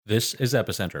This is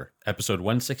Epicenter, episode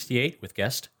 168 with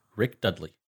guest Rick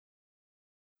Dudley.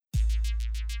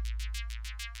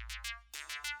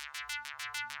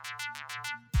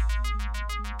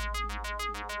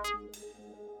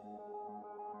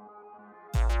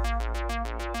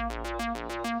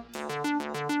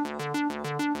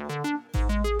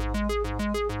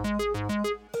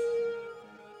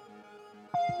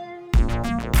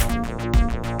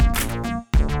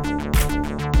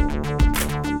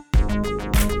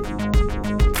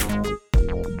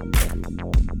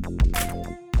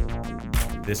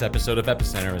 This episode of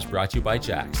Epicenter is brought to you by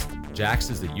Jaxx.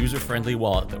 Jaxx is the user-friendly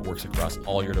wallet that works across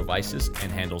all your devices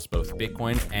and handles both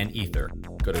Bitcoin and Ether.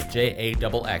 Go to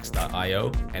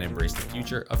jaxx.io and embrace the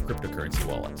future of cryptocurrency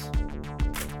wallets.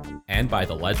 And by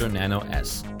the Ledger Nano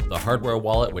S, the hardware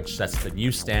wallet which sets the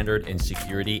new standard in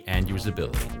security and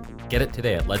usability. Get it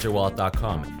today at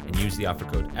ledgerwallet.com and use the offer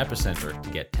code EPICENTER to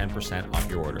get 10% off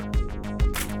your order.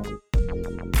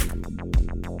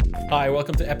 Hi,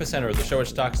 welcome to Epicenter, the show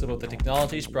which talks about the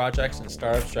technologies, projects, and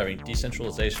startups driving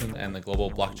decentralization and the global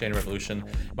blockchain revolution.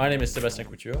 My name is Sébastien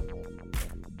Couture.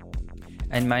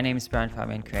 And my name is Brian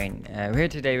Crane. We're here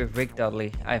today with Rick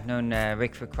Dudley. I've known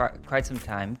Rick for quite some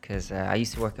time because I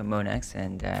used to work at Monex,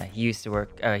 and he still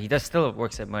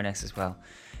works at Monex as well.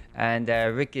 And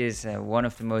Rick is one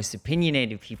of the most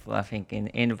opinionated people, I think, in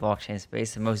the blockchain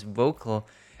space, the most vocal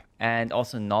and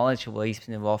also knowledgeable. He's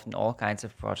been involved in all kinds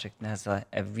of projects and has a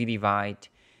really wide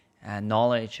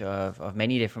knowledge of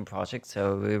many different projects.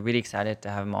 So we're really excited to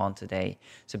have him on today.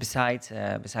 So besides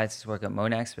his work at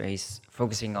Monex, where he's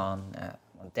focusing on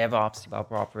DevOps,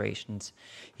 developer operations,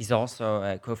 he's also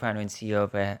a co-founder and CEO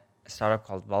of a startup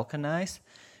called Vulcanize,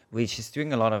 which is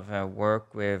doing a lot of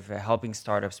work with helping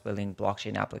startups building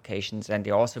blockchain applications. And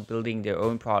they're also building their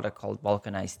own product called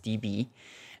Vulcanize DB.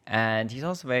 And he's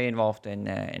also very involved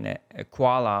in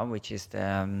Koala, which is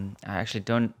I actually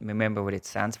don't remember what it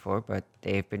stands for, but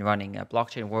they've been running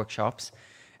blockchain workshops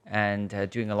and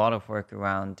doing a lot of work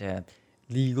around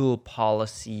legal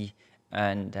policy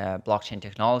and blockchain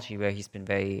technology, where he's been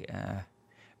very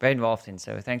involved in.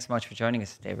 So thanks so much for joining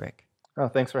us today, Rick. Oh,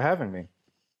 thanks for having me.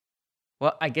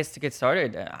 Well, I guess to get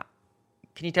started,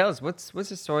 can you tell us what's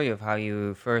the story of how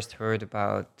you first heard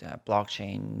about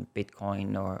blockchain,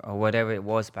 Bitcoin, or whatever it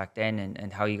was back then,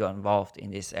 and how you got involved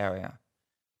in this area?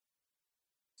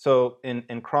 So,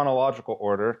 in chronological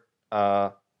order,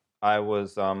 I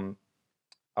was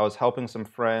helping some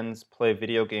friends play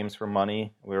video games for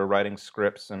money. We were writing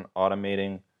scripts and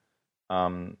automating,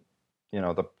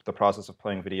 the process of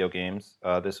playing video games.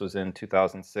 This was in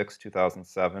 2006,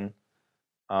 2007.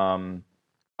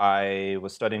 I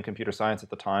was studying computer science at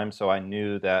the time, so I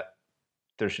knew that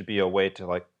there should be a way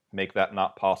to make that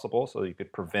not possible, so you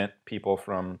could prevent people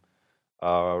from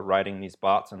writing these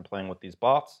bots and playing with these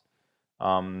bots.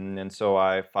 And so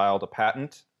I filed a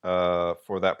patent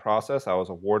for that process. I was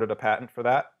awarded a patent for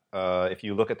that. If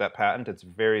you look at that patent, it's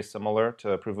very similar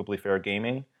to Provably Fair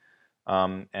Gaming.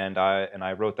 And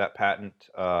I wrote that patent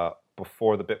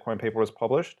before the Bitcoin paper was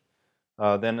published.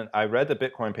 Then I read the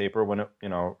Bitcoin paper when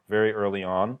very early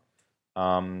on.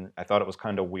 I thought it was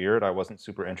kind of weird. I wasn't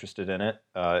super interested in it.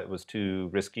 It was too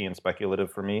risky and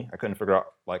speculative for me. I couldn't figure out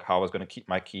how I was going to keep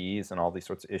my keys and all these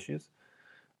sorts of issues.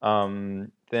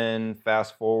 Then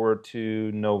fast forward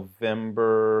to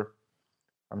November.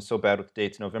 I'm so bad with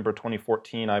dates. November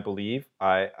 2014, I believe.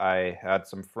 I had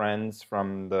some friends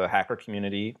from the hacker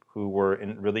community who were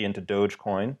really into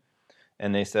Dogecoin.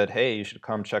 And they said, hey, you should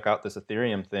come check out this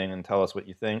Ethereum thing and tell us what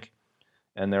you think.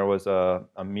 And there was a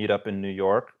meetup in New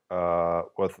York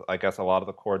with, I guess, a lot of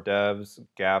the core devs.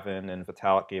 Gavin and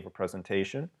Vitalik gave a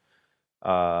presentation.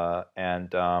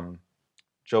 And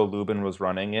Joe Lubin was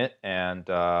running it. And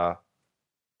I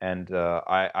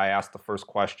asked the first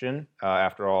question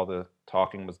after all the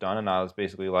talking was done. And I was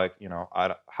basically like,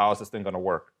 how is this thing going to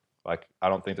work? I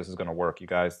don't think this is going to work. You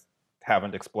guys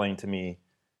haven't explained to me.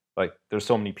 There's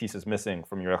so many pieces missing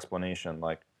from your explanation.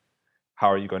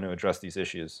 How are you going to address these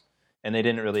issues? And they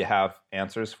didn't really have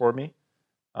answers for me.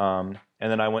 And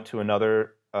then I went to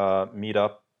another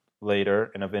meetup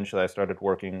later, and eventually I started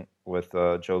working with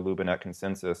Joe Lubin at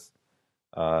Consensus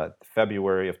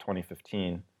February of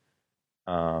 2015.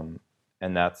 And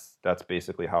that's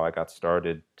basically how I got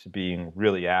started to being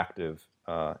really active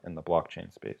in the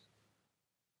blockchain space.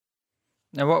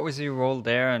 Now, what was your role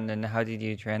there, and then how did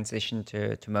you transition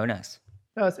to Monex?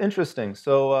 No, it's interesting.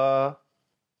 So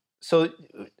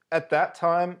at that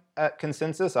time at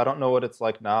Consensus, I don't know what it's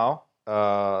like now.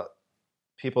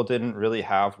 People didn't really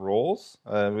have roles.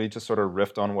 We just sort of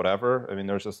riffed on whatever. I mean,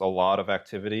 there was just a lot of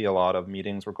activity, a lot of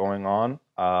meetings were going on.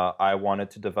 I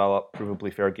wanted to develop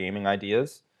Provably Fair Gaming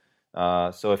ideas.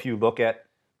 So if you look at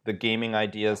the gaming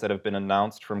ideas that have been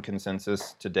announced from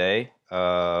Consensus today,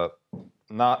 not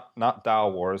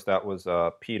DAO Wars, that was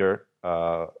Peter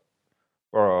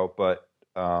Burrow, but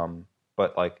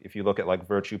like if you look at like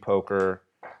Virtue Poker,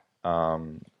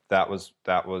 that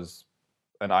was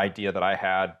an idea that I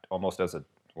had almost as a,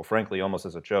 well, frankly, almost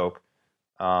as a joke.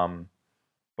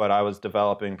 But I was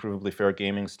developing provably fair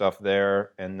gaming stuff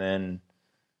there, and then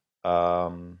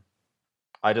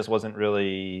I just wasn't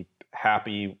really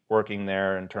happy working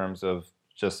there in terms of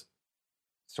just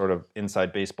sort of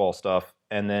inside baseball stuff.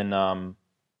 And then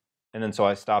so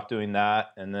I stopped doing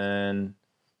that, and then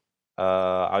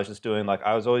I was just doing like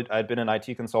I'd been an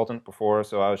IT consultant before,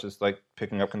 so I was just like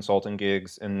picking up consulting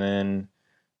gigs, and then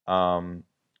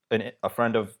a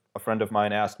friend of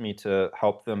mine asked me to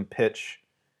help them pitch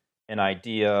an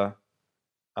idea,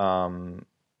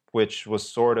 which was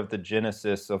sort of the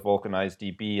genesis of Vulcanize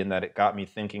DB, in that it got me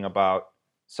thinking about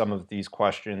some of these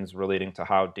questions relating to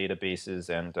how databases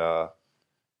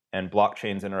and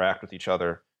blockchains interact with each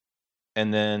other.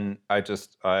 And then I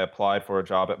applied for a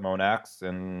job at Monax,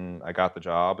 and I got the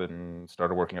job and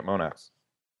started working at Monax.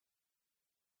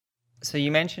 So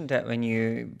you mentioned that when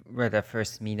you were at that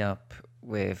first meetup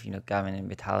with Gavin and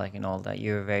Vitalik and all that,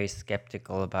 you were very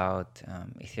skeptical about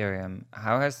Ethereum.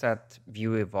 How has that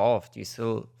view evolved? Do you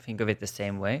still think of it the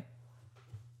same way?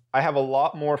 I have a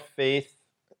lot more faith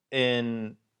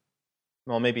in,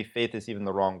 well, maybe faith is even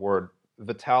the wrong word.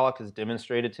 Vitalik has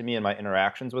demonstrated to me in my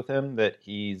interactions with him that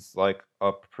he's like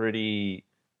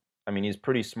he's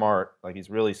pretty smart, like he's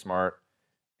really smart.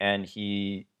 And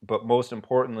but most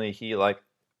importantly, he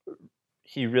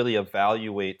really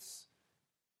evaluates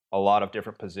a lot of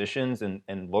different positions and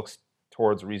looks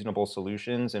towards reasonable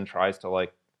solutions and tries to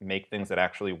like make things that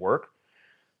actually work.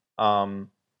 And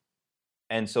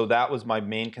so that was my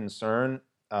main concern.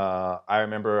 I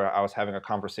remember I was having a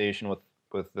conversation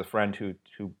with the friend who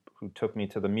took me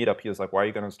to the meetup. He was like, "Why are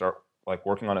you going to start like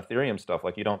working on Ethereum stuff?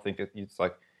 Like, you don't think it's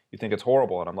like, you think it's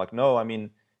horrible?" And I'm like, "No, I mean,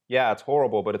 yeah, it's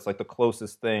horrible, but it's like the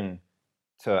closest thing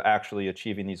to actually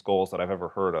achieving these goals that I've ever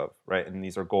heard of, right? And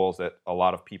these are goals that a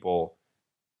lot of people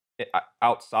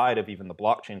outside of even the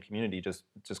blockchain community, just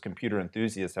computer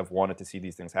enthusiasts, have wanted to see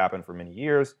these things happen for many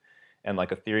years. And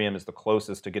like Ethereum is the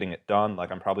closest to getting it done.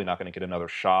 Like I'm probably not going to get another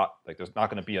shot. Like there's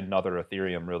not going to be another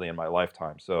Ethereum really in my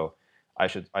lifetime. So I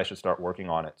should start working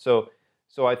on it. So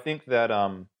I think that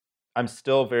I'm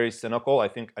still very cynical. I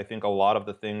think a lot of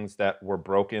the things that were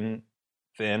broken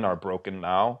then are broken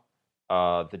now.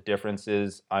 The difference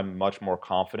is I'm much more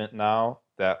confident now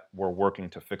that we're working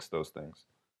to fix those things.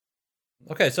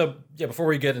 Okay, so yeah, before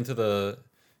we get into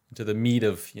the meat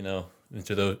of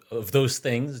of those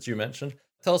things that you mentioned,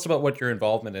 tell us about what your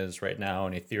involvement is right now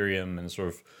in Ethereum and sort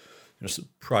of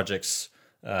projects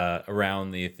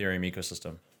around the Ethereum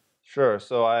ecosystem. Sure.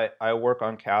 So I work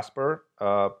on Casper.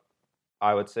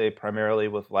 I would say primarily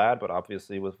with Vlad, but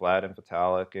obviously with Vlad and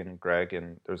Vitalik and Greg,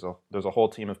 and there's a whole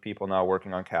team of people now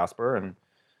working on Casper, and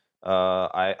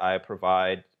I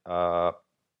provide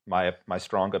my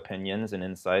strong opinions and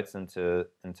insights into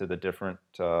the different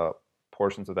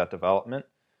portions of that development.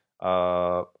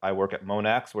 I work at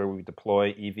Monax, where we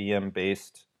deploy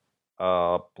EVM-based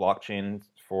blockchains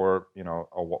for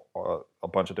a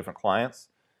bunch of different clients.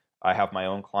 I have my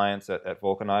own clients at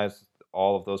Vulcanize.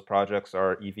 All of those projects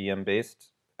are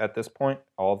EVM-based at this point.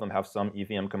 All of them have some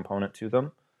EVM component to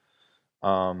them.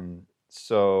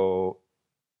 So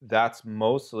that's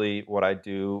mostly what I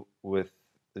do with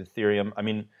Ethereum. I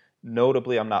mean,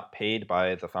 notably, I'm not paid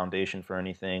by the foundation for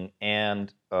anything.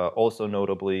 And also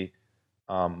notably,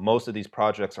 most of these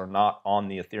projects are not on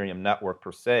the Ethereum network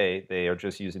per se. They are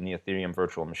just using the Ethereum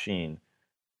virtual machine.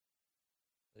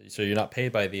 So you're not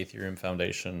paid by the Ethereum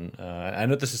Foundation. I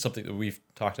know this is something that we've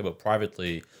talked about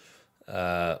privately.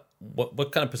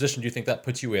 What kind of position do you think that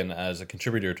puts you in as a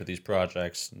contributor to these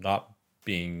projects, not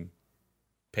being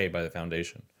paid by the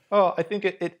foundation? Well, I think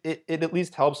it at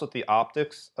least helps with the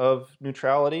optics of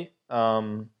neutrality.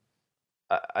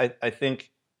 I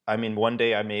think, I mean, one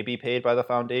day I may be paid by the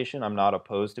foundation. I'm not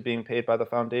opposed to being paid by the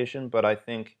foundation, but I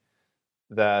think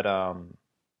that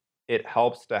it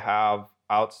helps to have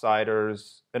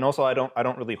outsiders. And also, I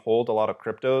don't really hold a lot of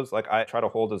cryptos. Like I try to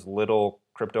hold as little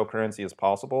cryptocurrency as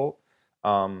possible.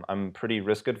 I'm pretty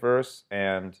risk adverse,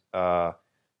 and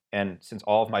since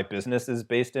all of my business is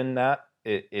based in that,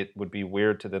 it would be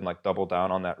weird to then like double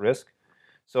down on that risk.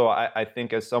 So I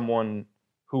think as someone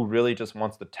who really just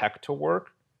wants the tech to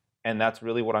work, and that's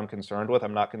really what I'm concerned with.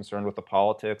 I'm not concerned with the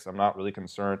politics. I'm not really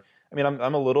concerned. I mean,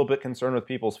 I'm a little bit concerned with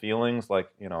people's feelings, like,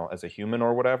 as a human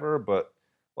or whatever, but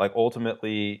like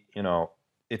ultimately,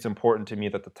 it's important to me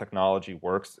that the technology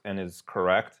works and is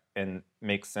correct. and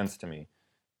makes sense to me,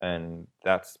 and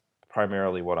that's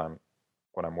primarily what I'm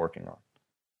working on.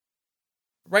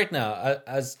 Right now,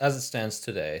 as it stands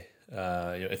today,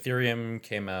 Ethereum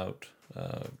came out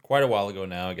quite a while ago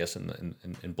now, I guess, in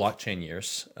blockchain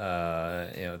years.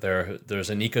 There's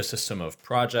an ecosystem of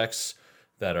projects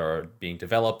that are being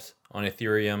developed on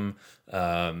Ethereum.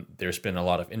 There's been a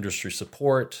lot of industry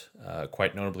support.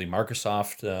 Quite notably,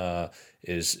 Microsoft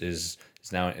is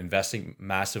now investing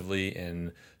massively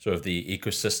in sort of the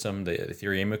ecosystem, the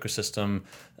Ethereum ecosystem.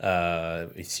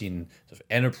 We've seen sort of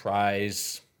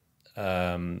enterprise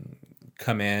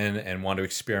come in and want to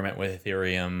experiment with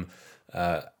Ethereum.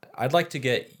 I'd like to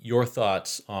get your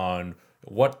thoughts on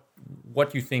what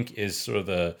you think is sort of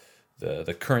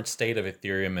the current state of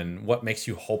Ethereum, and what makes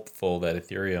you hopeful that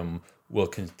Ethereum will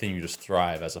continue to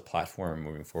thrive as a platform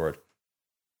moving forward.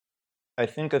 I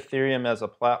think Ethereum as a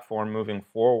platform moving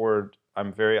forward,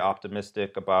 I'm very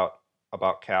optimistic about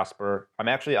Casper. I'm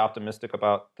actually optimistic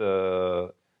about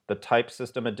the type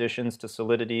system additions to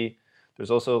Solidity. There's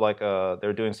also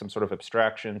they're doing some sort of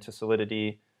abstraction to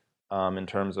Solidity in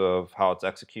terms of how it's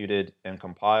executed and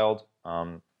compiled.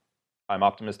 I'm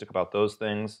optimistic about those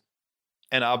things.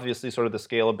 And obviously sort of the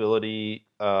scalability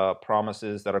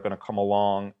promises that are going to come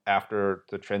along after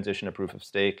the transition to proof of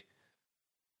stake.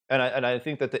 And I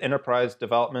think that the enterprise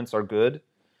developments are good.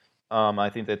 I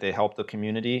think that they help the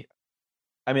community.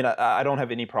 I mean, I don't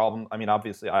have any problem. I mean,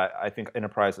 obviously, I think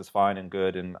enterprise is fine and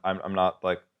good, and I'm not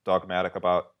like dogmatic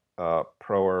about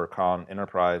pro or con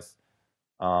enterprise.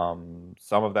 Some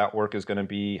of that work is going to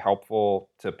be helpful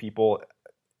to people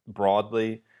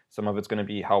broadly. Some of it's going to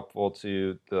be helpful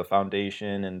to the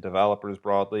foundation and developers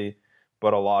broadly,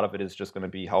 but a lot of it is just going to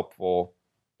be helpful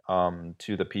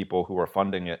to the people who are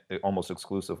funding it almost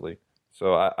exclusively.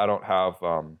 So I don't have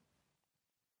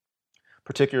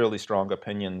particularly strong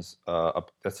opinions.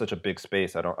 That's such a big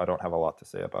space. I don't have a lot to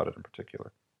say about it in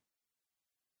particular.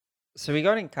 So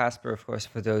regarding Casper, of course,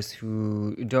 for those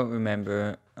who don't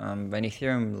remember, when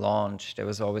Ethereum launched, there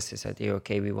was always this idea,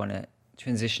 okay, we want to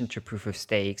transition to proof of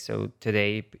stake. So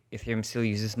today, Ethereum still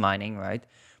uses mining, right?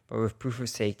 But with proof of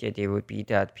stake, the idea would be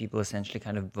that people essentially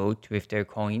kind of vote with their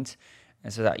coins,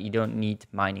 and so that you don't need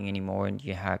mining anymore, and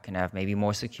you can have maybe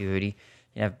more security,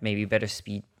 you have maybe better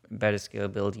speed, better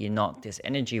scalability, and not this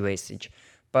energy wastage.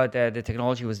 But the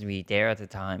technology wasn't really there at the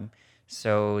time.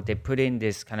 So they put in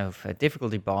this kind of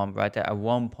difficulty bomb, right? That at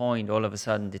one point, all of a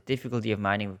sudden, the difficulty of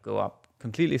mining would go up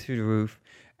completely through the roof,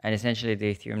 and essentially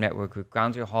the Ethereum network would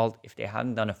ground to a halt if they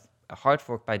hadn't done a hard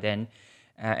fork by then.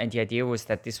 And the idea was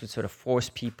that this would sort of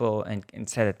force people and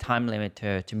set a time limit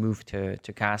to move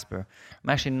to Casper. I'm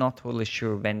actually not totally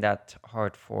sure when that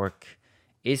hard fork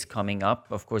is coming up.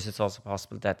 Of course, it's also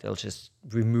possible that they'll just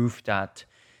remove that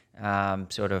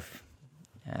sort of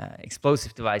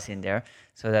explosive device in there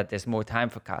so that there's more time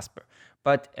for Casper.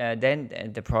 But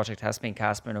then the project has been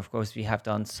Casper, and of course we have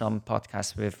done some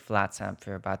podcasts with Vlad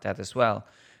Zamfir about that as well,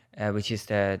 which is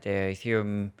the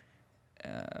Ethereum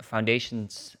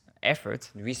Foundation's effort,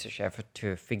 research effort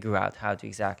to figure out how to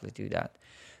exactly do that.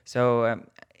 So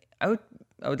I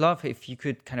would love if you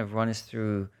could kind of run us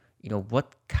through,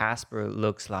 what Casper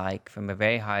looks like from a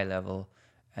very high level,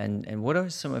 and what are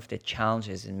some of the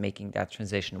challenges in making that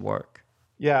transition work?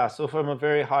 Yeah, so from a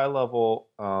very high level,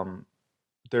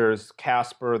 there's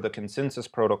Casper, the consensus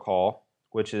protocol,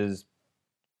 which is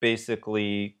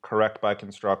basically correct by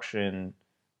construction,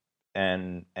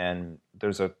 and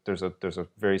there's a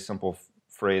very simple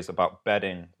phrase about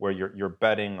betting, where you're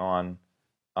betting on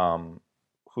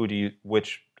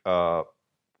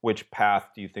which path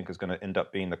do you think is going to end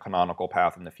up being the canonical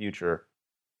path in the future.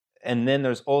 And then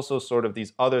there's also sort of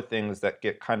these other things that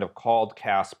get kind of called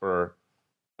Casper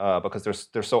because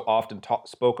they're so often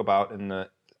spoken about in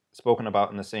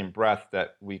the same breath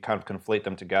that we kind of conflate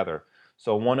them together.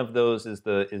 So one of those is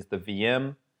the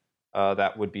VM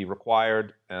that would be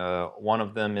required. One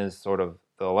of them is sort of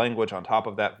the language on top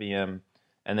of that VM,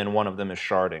 and then one of them is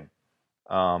sharding.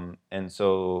 And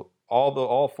so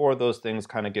all four of those things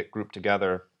kind of get grouped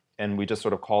together, and we just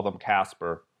sort of call them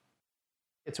Casper.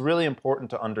 It's really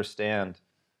important to understand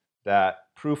that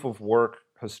proof of work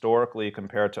historically,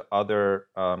 compared to other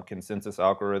consensus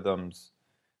algorithms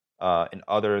and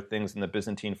other things in the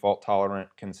Byzantine fault-tolerant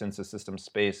consensus system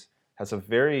space, has a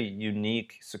very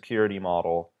unique security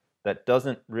model that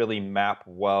doesn't really map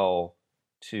well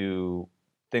to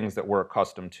things that we're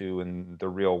accustomed to in the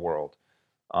real world.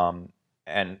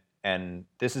 And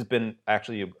this has been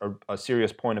actually a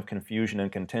serious point of confusion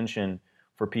and contention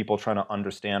for people trying to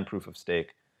understand proof of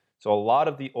stake. So a lot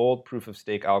of the old proof of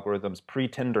stake algorithms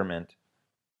pre-Tendermint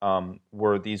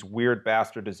were these weird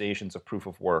bastardizations of proof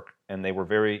of work, and they were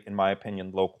very, in my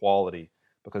opinion, low quality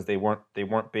because they weren't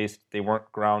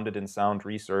grounded in sound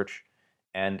research,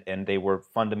 and they were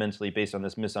fundamentally based on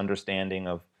this misunderstanding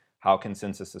of how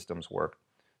consensus systems work.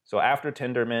 So after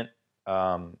Tendermint,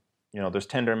 there's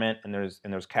Tendermint and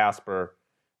there's Casper,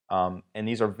 and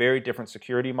these are very different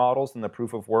security models than the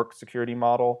proof of work security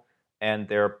model, and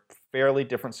they're fairly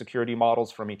different security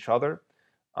models from each other.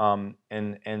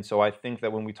 And so I think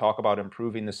that when we talk about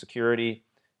improving the security,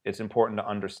 it's important to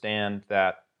understand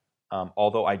that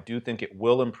although I do think it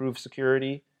will improve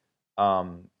security,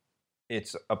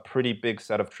 it's a pretty big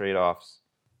set of trade-offs.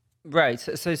 Right.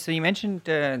 So you mentioned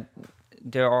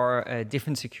there are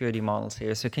different security models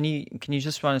here. So can you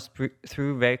just run us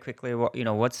through very quickly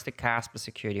what's the Casper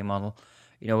security model?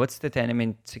 What's the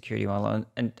Tendermint security model,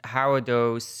 and how are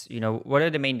those? What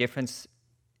are the main differences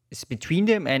between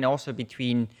them, and also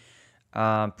between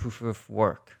proof of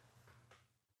work?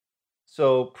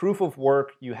 So proof of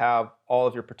work, you have all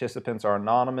of your participants are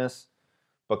anonymous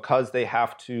because they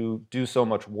have to do so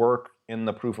much work in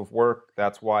the proof of work.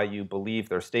 That's why you believe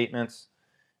their statements.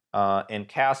 In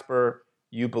Casper,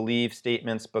 you believe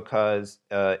statements because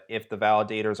if the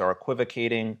validators are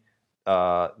equivocating,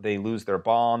 they lose their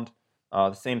bond.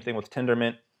 The same thing with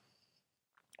Tendermint.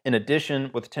 In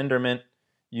addition, with Tendermint,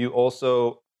 you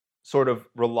also sort of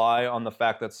rely on the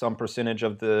fact that some percentage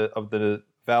of the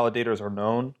validators are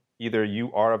known. Either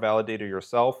you are a validator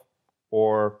yourself,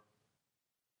 or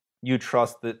you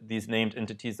trust these named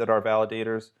entities that are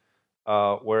validators.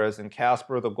 Whereas in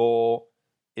Casper, the goal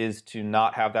is to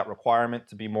not have that requirement,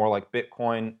 to be more like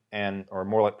Bitcoin or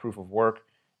more like proof of work,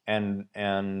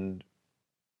 and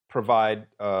provide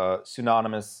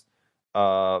pseudonymous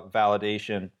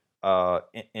validation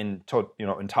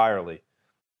entirely.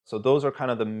 So those are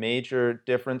kind of the major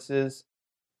differences.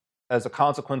 As a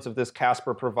consequence of this,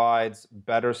 Casper provides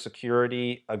better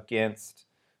security against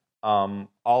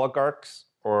oligarchs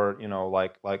or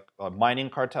like mining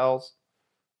cartels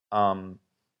than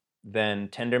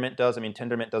Tendermint does. I mean,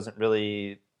 Tendermint doesn't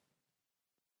really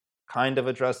kind of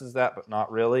addresses that, but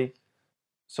not really.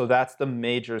 So that's the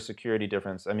major security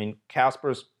difference. I mean,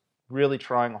 Casper's really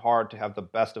trying hard to have the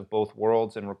best of both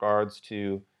worlds in regards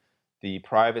to the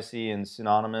privacy and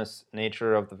pseudonymous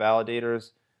nature of the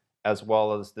validators, as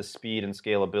well as the speed and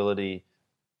scalability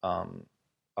of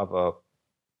a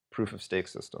proof-of-stake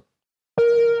system.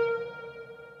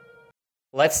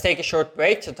 Let's take a short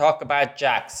break to talk about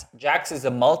Jaxx. Jaxx is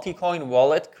a multi-coin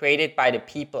wallet created by the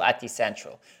people at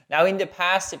Decentral. Now, in the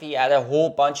past, if you had a whole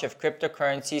bunch of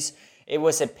cryptocurrencies, it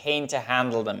was a pain to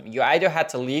handle them. You either had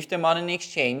to leave them on an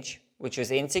exchange, which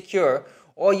was insecure,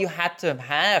 or you had to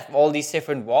have all these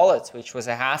different wallets, which was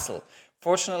a hassle.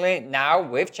 Fortunately, now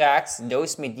with Jaxx,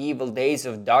 those medieval days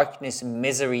of darkness,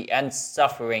 misery, and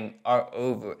suffering are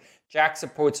over. Jaxx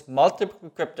supports multiple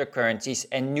cryptocurrencies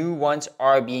and new ones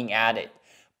are being added.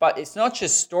 But it's not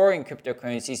just storing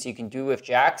cryptocurrencies you can do with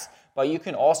Jaxx, but you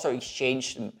can also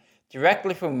exchange them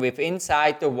directly from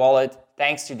inside the wallet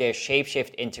thanks to their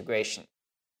Shapeshift integration.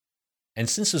 And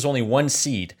since there's only one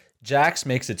seed, Jaxx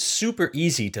makes it super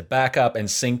easy to back up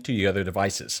and sync to your other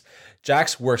devices.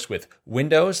 Jaxx works with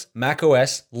Windows,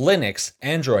 macOS, Linux,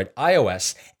 Android,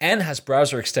 iOS, and has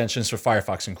browser extensions for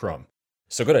Firefox and Chrome.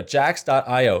 So go to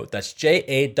jaxx.io, that's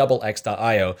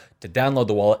jaxx.io, to download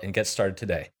the wallet and get started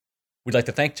today. We'd like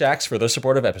to thank Jaxx for their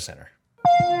support of Epicenter.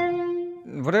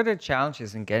 What are the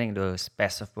challenges in getting those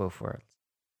best of both worlds?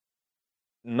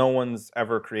 No one's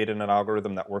ever created an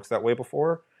algorithm that works that way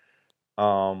before.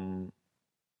 So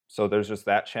there's just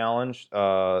that challenge.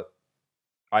 I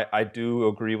do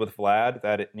agree with Vlad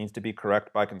that it needs to be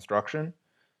correct by construction.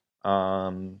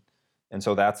 And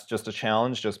so that's just a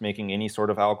challenge, just making any sort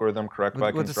of algorithm correct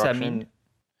by construction. What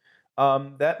does that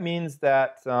mean? That means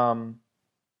that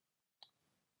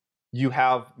you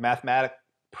have mathematic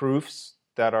proofs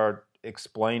that are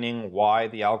explaining why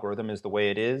the algorithm is the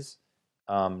way it is,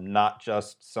 not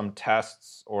just some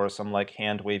tests or some like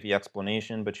hand-wavy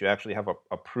explanation, but you actually have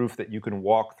a proof that you can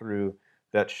walk through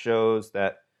that shows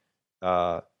that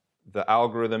the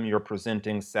algorithm you're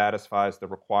presenting satisfies the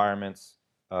requirements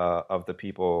of the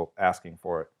people asking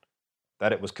for it,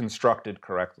 that it was constructed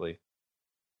correctly.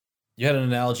 You had an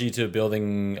analogy to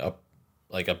building a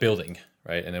building,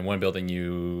 right? And in one building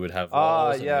you would have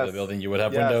walls, and in another building you would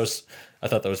have windows. I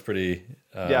thought that was pretty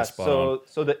spot on.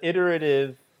 So the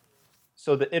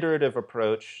iterative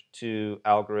approach to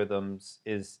algorithms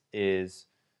is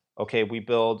okay. We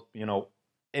build,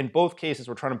 in both cases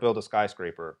we're trying to build a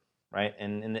skyscraper, right?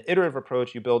 And in the iterative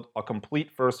approach, you build a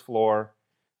complete first floor,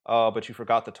 but you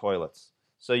forgot the toilets.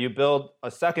 So you build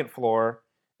a second floor,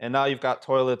 and now you've got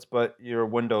toilets, but your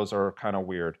windows are kind of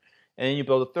weird. And then you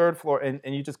build a third floor, and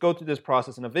you just go through this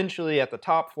process, and eventually at the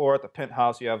top floor, at the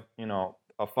penthouse, you have,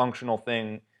 a functional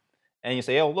thing, and you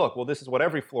say, oh, look, well, this is what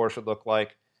every floor should look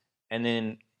like, and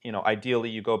then, ideally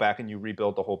you go back and you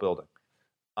rebuild the whole building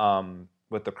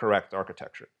with the correct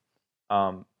architecture.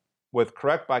 With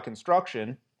correct by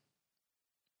construction,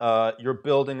 you're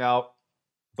building out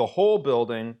the whole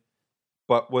building,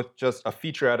 but with just a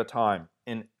feature at a time,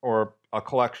 or a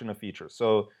collection of features.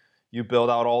 So you build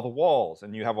out all the walls,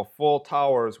 and you have a full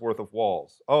tower's worth of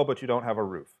walls. Oh, but you don't have a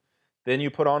roof. Then you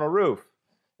put on a roof,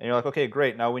 and you're like, okay,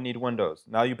 great, now we need windows.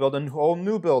 Now you build a whole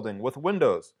new building with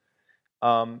windows.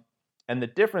 And the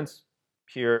difference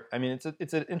here, I mean,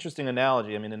 it's an interesting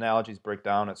analogy. I mean, analogies break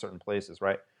down at certain places,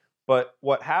 right? But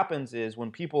what happens is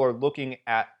when people are looking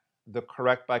at the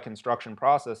correct by construction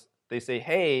process, they say,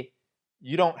 hey,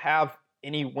 you don't have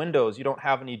any windows, you don't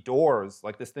have any doors,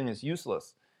 like this thing is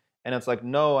useless. And it's like,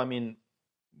 no, I mean,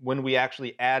 when we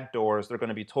actually add doors, they're going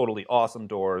to be totally awesome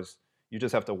doors. You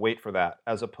just have to wait for that,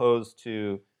 as opposed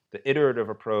to the iterative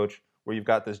approach where you've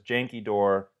got this janky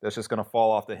door that's just going to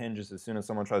fall off the hinges as soon as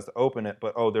someone tries to open it,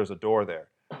 but oh, there's a door there.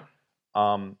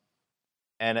 And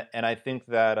I think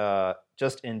that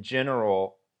just in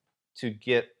general, to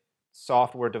get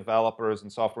software developers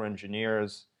and software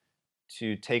engineers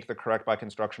to take the correct by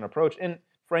construction approach, and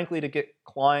frankly, to get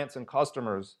clients and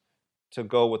customers to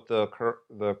go with the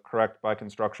correct by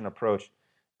construction approach,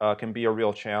 can be a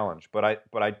real challenge. But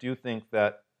I do think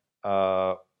that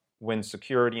when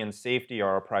security and safety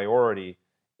are a priority,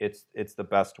 it's the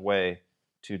best way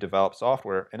to develop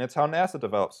software, and it's how NASA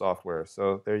develops software.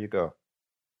 So there you go.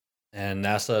 And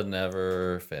NASA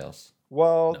never fails.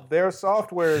 Well, No. their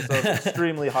software is of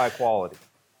extremely high quality.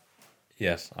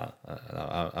 Yes,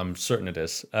 I'm certain it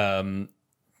is.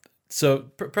 So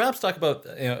perhaps talk about,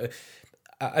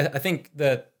 I think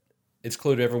that it's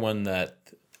clear to everyone that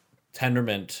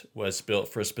Tendermint was built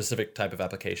for a specific type of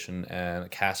application, and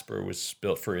Casper was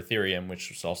built for Ethereum, which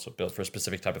was also built for a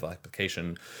specific type of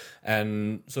application.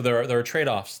 And so there are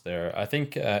trade-offs there. I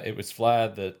think it was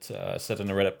Vlad that said in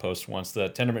a Reddit post once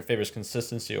that Tendermint favors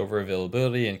consistency over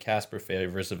availability, and Casper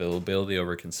favors availability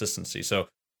over consistency. So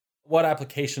what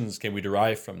applications can we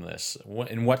derive from this?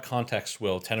 In what context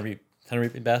will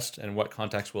Tendermint be best, and what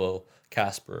context will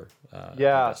Casper be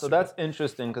best? So that's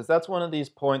interesting, because that's one of these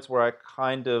points where I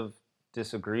kind of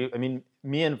disagree. I mean,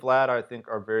 me and Vlad, I think,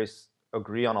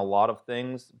 agree on a lot of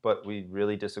things, but we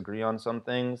really disagree on some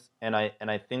things. And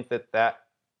I think that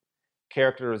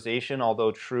characterization,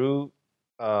 although true,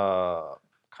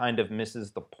 kind of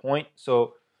misses the point.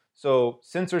 So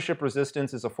censorship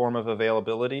resistance is a form of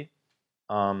availability,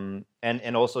 and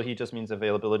also he just means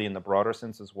availability in the broader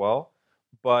sense as well.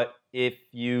 But if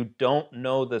you don't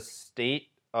know the state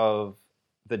of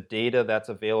the data that's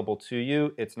available to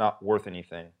you, it's not worth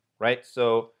anything, right?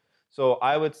 So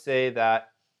I would say that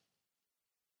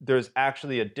there's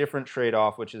actually a different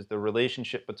trade-off, which is the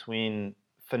relationship between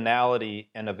finality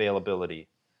and availability.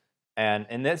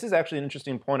 And this is actually an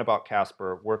interesting point about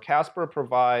Casper, where Casper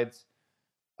provides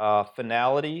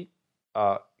finality,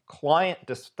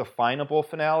 client-definable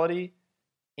finality,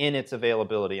 in its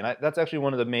availability. And that's actually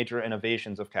one of the major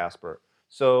innovations of Casper.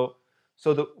 So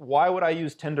why would I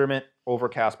use Tendermint over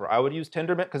Casper? I would use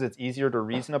Tendermint because it's easier to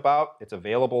reason about. It's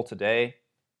available today.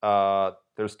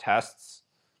 There's tests.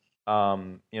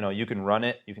 You can run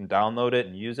it. You can download it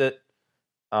and use it.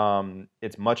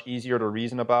 It's much easier to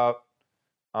reason about.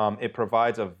 It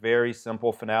provides a very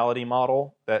simple finality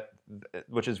model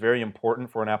which is very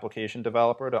important for an application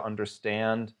developer to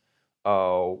understand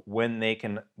when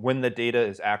the data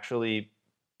is actually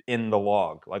in the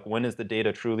log. Like, when is the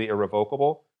data truly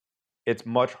irrevocable? It's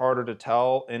much harder to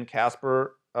tell in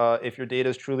Casper if your data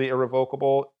is truly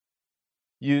irrevocable.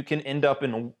 You can end up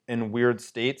in weird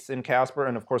states in Casper,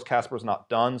 and of course Casper is not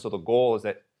done, so the goal is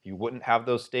that you wouldn't have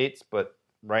those states, but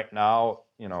right now,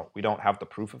 we don't have the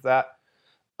proof of that.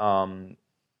 And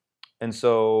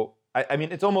so, I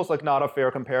mean, it's almost like not a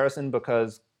fair comparison,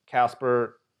 because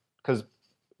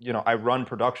I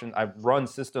run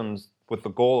systems with the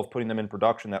goal of putting them in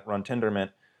production that run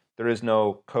Tendermint. There is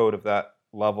no code of that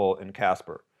level in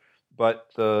Casper.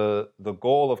 But the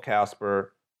goal of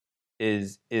Casper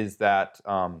is that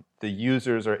the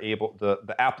users are able,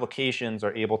 the applications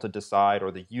are able to decide,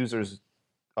 or the users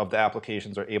of the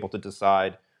applications are able to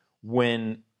decide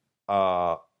when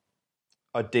a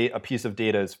piece of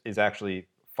data is actually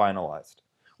finalized,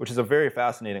 which is a very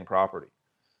fascinating property.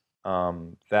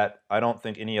 That I don't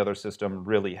think any other system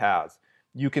really has.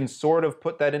 You can sort of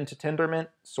put that into Tendermint,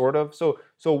 sort of. So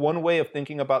one way of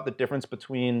thinking about the difference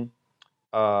between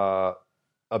a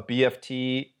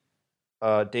BFT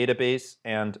database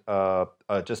and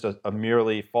just a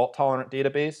merely fault-tolerant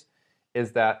database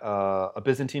is that a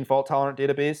Byzantine fault-tolerant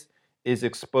database is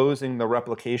exposing the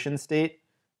replication state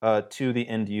to the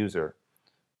end user.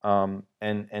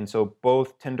 And so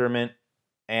both Tendermint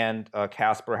and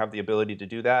Casper have the ability to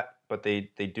do that, but they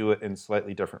do it in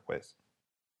slightly different ways.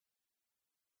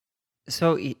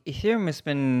 So Ethereum has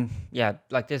been,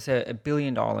 like there's $1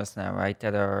 billion now, right,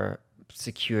 that are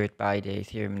secured by the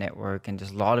Ethereum network, and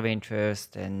there's a lot of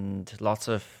interest and lots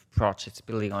of projects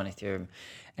building on Ethereum.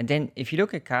 And then if you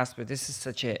look at Casper, this is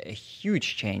such a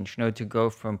huge change, to go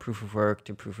from proof of work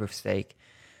to proof of stake.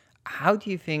 How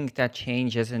do you think that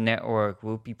change as a network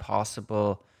will be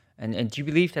possible? And do you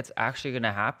believe that's actually going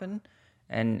to happen?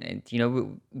 And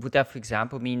would that, for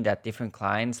example, mean that different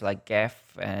clients like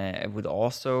Geth would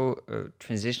also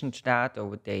transition to that, or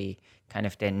would they kind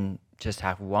of then just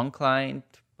have one client?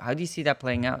 How do you see that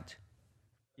playing out?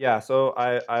 Yeah, so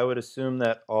I would assume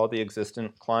that all the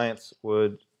existing clients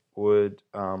would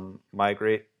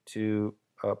migrate to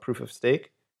proof of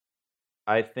stake.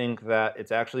 I think that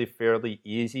it's actually fairly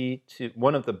easy to.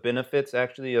 One of the benefits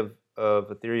actually of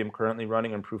Ethereum currently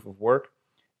running on proof of work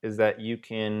is that you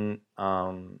can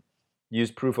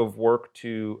use proof of work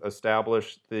to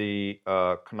establish the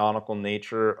canonical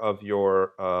nature of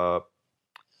your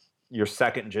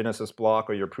second Genesis block,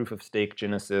 or your proof of stake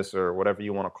Genesis, or whatever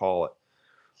you want to call it.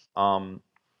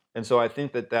 And so I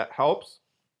think that helps.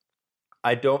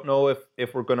 I don't know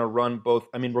if we're going to run both.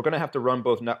 I mean, we're going to have to run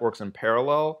both networks in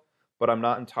parallel, but I'm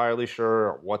not entirely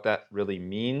sure what that really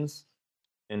means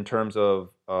in terms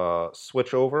of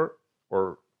switchover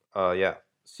or yeah.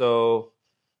 So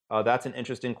that's an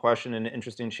interesting question and an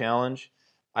interesting challenge.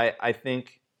 I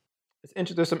think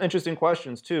there's some interesting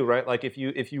questions too, right? Like if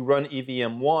you run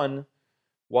EVM1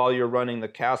 while you're running the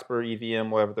Casper EVM,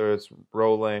 whether it's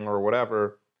Rolang or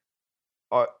whatever,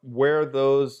 where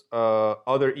those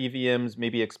other EVMs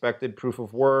maybe expected proof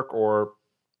of work or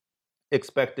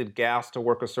expected gas to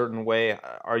work a certain way,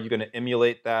 are you going to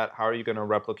emulate that? How are you going to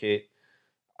replicate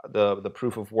the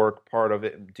proof of work part of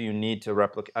it? Do you need to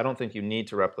replicate? I don't think you need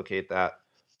to replicate that,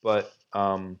 but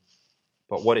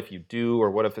what if you do, or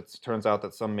what if it turns out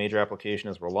that some major application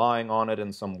is relying on it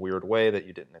in some weird way that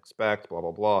you didn't expect, blah,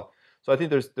 blah, blah. So I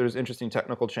think there's interesting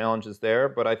technical challenges there,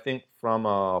 but I think from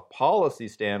a policy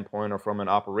standpoint or from an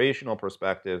operational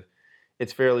perspective,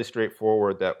 it's fairly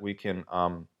straightforward that we can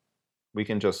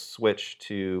just switch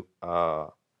to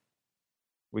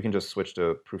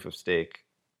proof of stake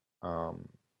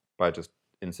by just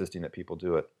insisting that people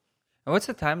do it. And what's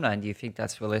the timeline? Do you think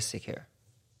that's realistic here?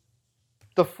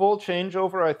 The full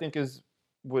changeover, I think,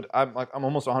 I'm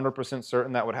almost 100%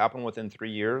 certain that would happen within 3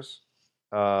 years,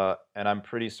 and I'm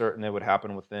pretty certain it would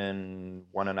happen within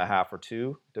 1.5 or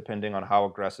 2, depending on how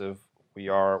aggressive we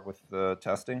are with the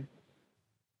testing.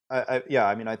 I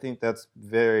think that's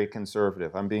very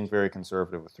conservative. I'm being very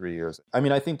conservative with 3 years. I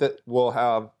mean, I think that we'll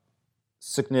have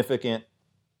significant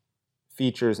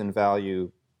features and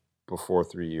value before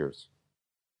 3 years.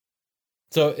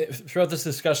 So throughout this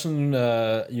discussion,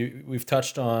 we've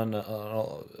touched on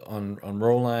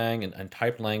Rolang and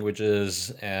typed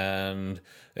languages, and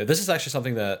this is actually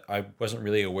something that I wasn't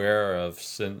really aware of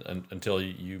until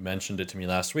you mentioned it to me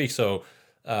last week. So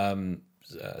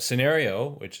Scenario,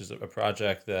 which is a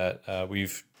project that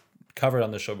we've covered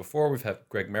on the show before. We've had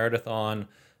Greg Meredith on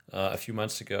a few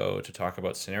months ago to talk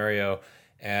about Scenario,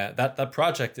 and that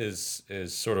project is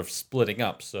sort of splitting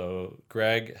up. So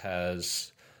Greg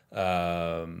has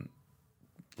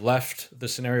left the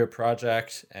Scenario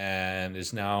project and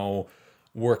is now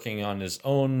working on his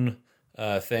own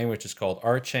thing, which is called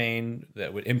RChain,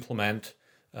 that would implement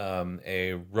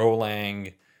a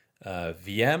Rolang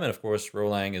VM. And of course,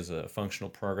 Rolang is a functional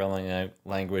programming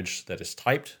language that is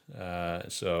typed.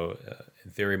 So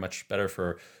in theory, much better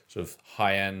for sort of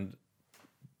high-end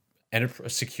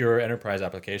secure enterprise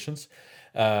applications.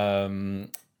 Now,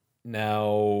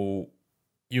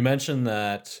 you mentioned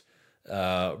that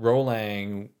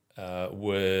Rolang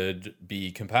would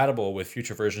be compatible with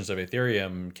future versions of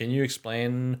Ethereum. Can you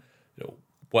explain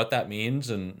what that means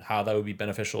and how that would be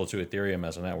beneficial to Ethereum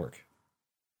as a network?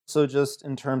 So just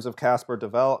in terms of Casper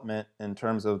development, in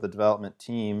terms of the development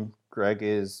team, Greg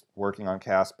is working on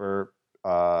Casper.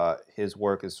 His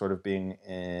work is sort of being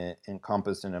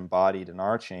encompassed and embodied in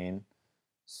RChain.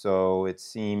 So it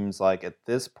seems like at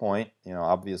this point,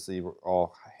 obviously we're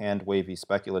all hand-wavy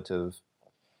speculative.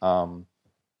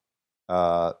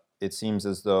 It seems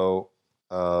as though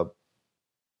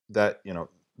that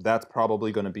that's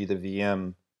probably going to be the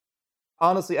VM.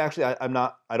 Honestly, actually,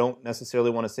 I don't necessarily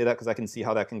want to say that because I can see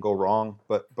how that can go wrong.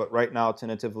 But right now,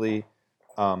 tentatively,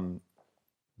 the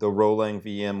the Rolang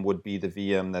VM would be the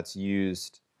VM that's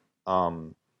used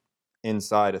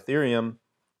inside Ethereum,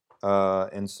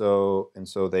 and so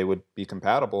they would be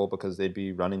compatible because they'd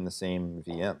be running the same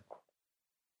VM.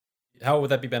 How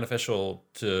would that be beneficial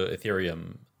to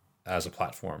Ethereum as a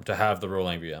platform to have the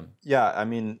Rolang VM? Yeah, I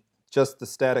mean, just the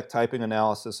static typing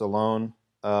analysis alone,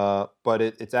 but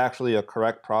it's actually a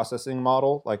correct processing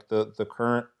model. Like the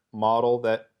current model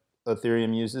that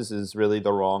Ethereum uses is really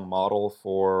the wrong model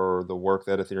for the work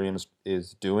that Ethereum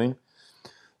is doing.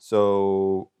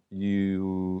 So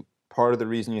part of the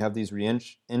reason you have these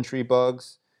re-entry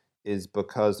bugs is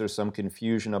because there's some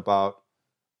confusion about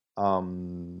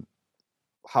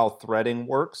how threading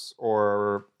works,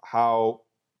 or how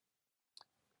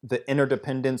the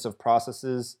interdependence of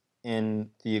processes in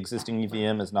the existing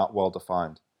EVM is not well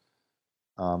defined.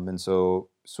 And so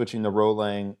switching to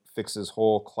Rolang fixes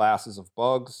whole classes of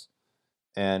bugs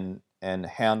and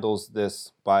handles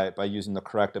this by using the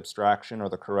correct abstraction or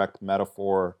the correct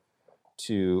metaphor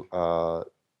to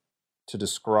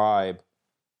describe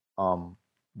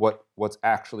what's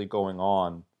actually going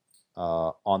on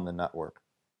the network.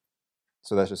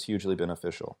 So that's just hugely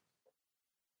beneficial.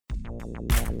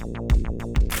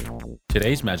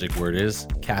 Today's magic word is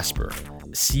Casper,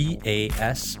 CASPER.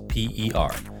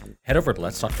 Head over to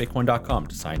letstalkbitcoin.com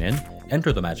to sign in,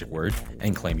 enter the magic word,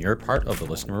 and claim your part of the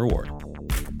listener reward.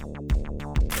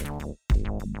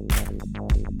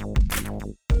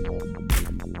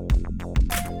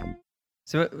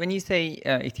 So when you say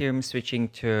Ethereum switching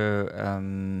to a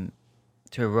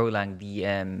Rolang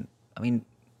VM, I mean,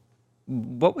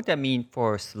 what would that mean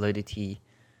for Solidity?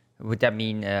 Would that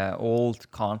mean old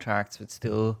contracts would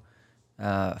still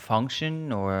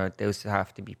function, or those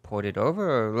have to be ported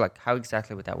over, or like how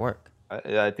exactly would that work?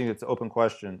 I think it's an open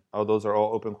question. Oh, those are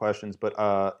all open questions. But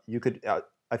you could,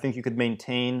 I think you could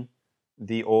maintain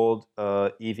the old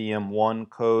EVM1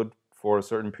 code for a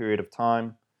certain period of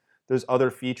time. There's other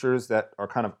features that are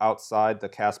kind of outside the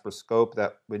Casper scope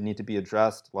that would need to be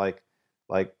addressed, like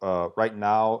right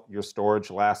now, your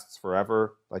storage lasts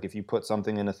forever. Like if you put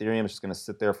something in Ethereum, it's just going to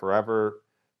sit there forever.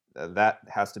 That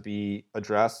has to be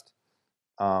addressed.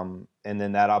 And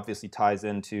then that obviously ties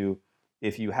into,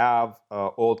 if you have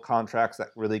old contracts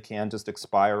that really can just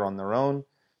expire on their own,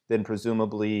 then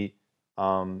presumably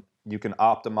you can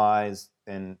optimize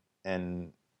and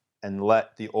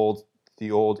let the old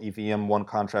EVM1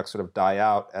 contracts sort of die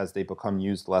out as they become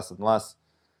used less and less.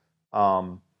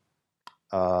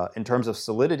 In terms of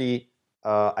Solidity,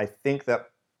 I think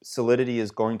that Solidity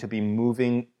is going to be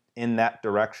moving in that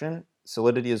direction.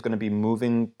 Solidity is going to be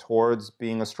moving towards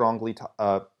being a strongly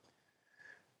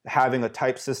having a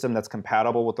type system that's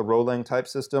compatible with the Rolang type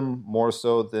system, more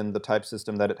so than the type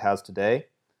system that it has today.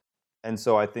 And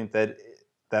so I think that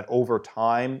over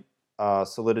time,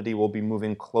 Solidity will be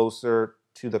moving closer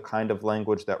to the kind of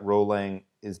language that Rolang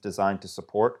is designed to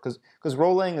support, because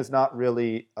Rolang is not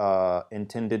really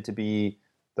intended to be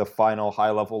the final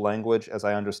high-level language, as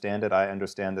I understand it. I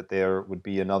understand that there would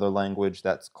be another language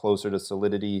that's closer to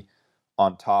Solidity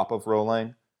on top of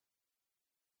Rolang.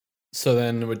 So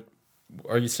then,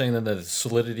 are you saying that the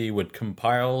Solidity would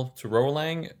compile to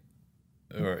Rolang?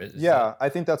 I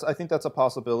think that's a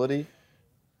possibility.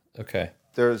 Okay.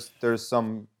 There's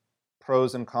some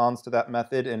pros and cons to that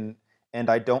method, and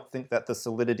I don't think that the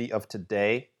Solidity of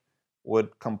today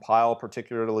would compile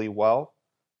particularly well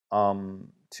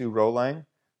to Rolang.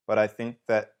 But I think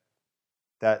that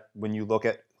when you look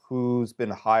at who's been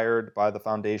hired by the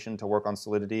foundation to work on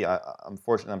Solidity,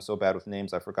 unfortunately I'm so bad with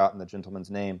names, I've forgotten the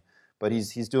gentleman's name, but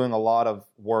he's doing a lot of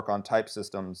work on type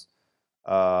systems,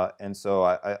 and so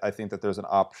I think that there's an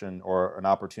option or an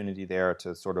opportunity there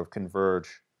to sort of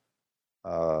converge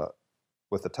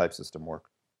with the type system work.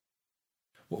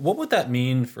 What would that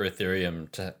mean for Ethereum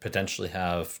to potentially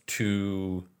have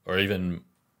two, or even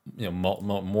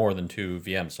more than two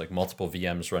VMs, like multiple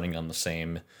VMs running on the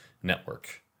same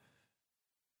network?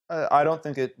 I don't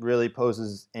think it really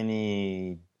poses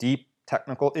any deep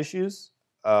technical issues.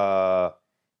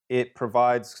 It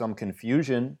provides some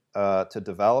confusion to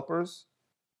developers,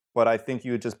 but I think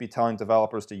you would just be telling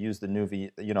developers to use the new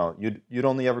you'd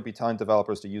only ever be telling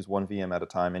developers to use one VM at a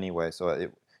time anyway. So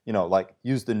like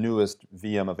use the newest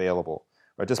VM available.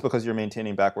 Right? Just because you're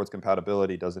maintaining backwards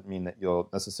compatibility doesn't mean that you'll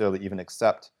necessarily even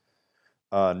accept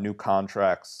new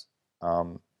contracts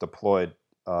deployed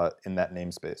in that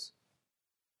namespace.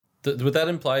 Would that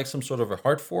imply some sort of a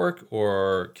hard fork,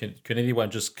 or can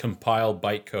anyone just compile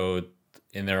bytecode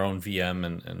in their own VM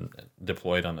and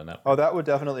deploy it on the network? Oh, that would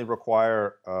definitely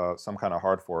require some kind of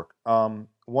hard fork.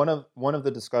 One of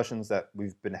the discussions that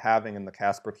we've been having in the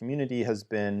Casper community has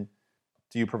been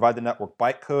Do you provide the network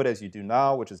bytecode as you do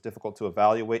now, which is difficult to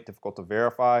evaluate, difficult to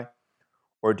verify?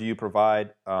 Or do you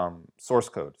provide source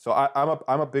code? So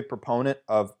I'm a big proponent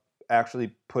of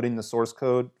actually putting the source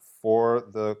code for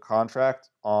the contract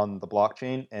on the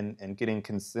blockchain and getting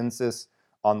consensus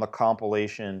on the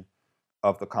compilation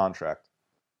of the contract.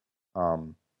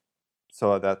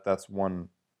 So that's one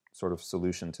sort of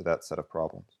solution to that set of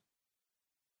problems.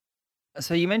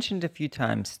 So you mentioned a few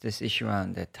times this issue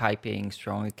around the typing,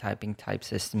 strongly typing type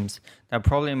systems. Now,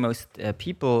 probably most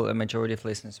people, a majority of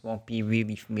listeners, won't be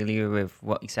really familiar with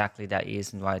what exactly that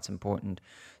is and why it's important.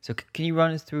 So can you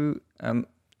run us through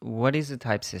what is a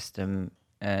type system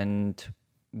and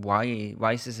why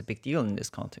is this a big deal in this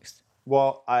context?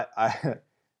 Well,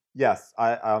 yes,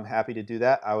 I'm happy to do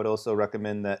that. I would also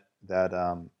recommend that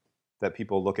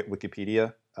people look at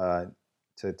Wikipedia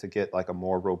to get like a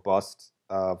more robust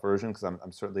version, because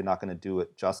I'm certainly not going to do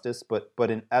it justice. But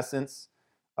in essence,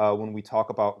 when we talk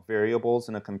about variables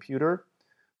in a computer,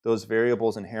 those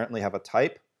variables inherently have a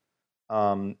type,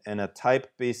 and a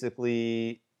type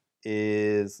basically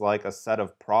is like a set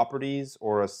of properties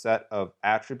or a set of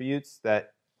attributes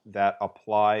that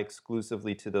apply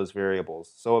exclusively to those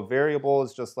variables. So a variable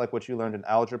is just like what you learned in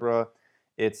algebra.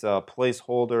 It's a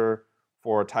placeholder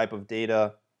for a type of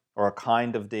data or a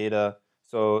kind of data.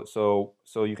 So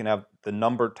you can have the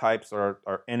number types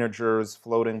are integers,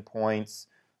 floating points,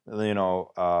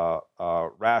 rational,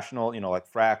 like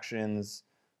fractions.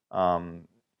 So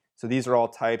these are all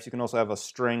types. You can also have a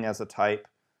string as a type.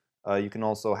 You can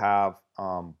also have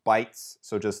bytes.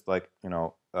 So just like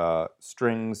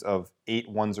strings of 8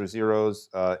 ones or zeros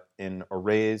in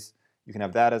arrays. You can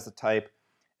have that as a type.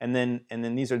 And then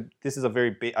this is a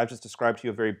very I've just described to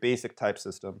you a very basic type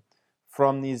system.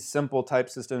 From these simple type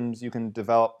systems, you can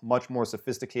develop much more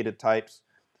sophisticated types,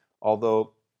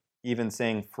 although even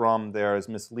saying from there is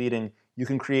misleading. You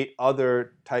can create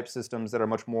other type systems that are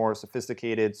much more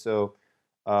sophisticated. So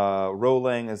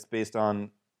Rolang is based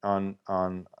on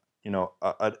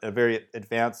a very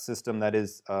advanced system that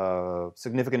is a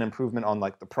significant improvement on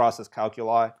like the process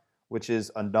calculi, which is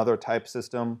another type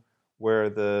system where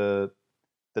the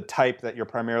type that you're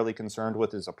primarily concerned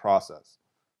with is a process,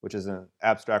 which is an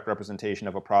abstract representation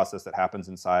of a process that happens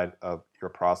inside of your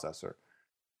processor.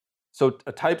 So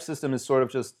a type system is sort of,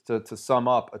 just to sum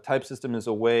up, a type system is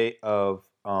a way of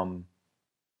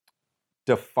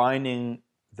defining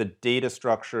the data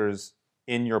structures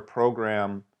in your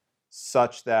program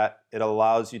such that it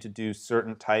allows you to do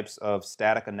certain types of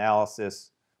static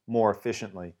analysis more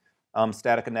efficiently.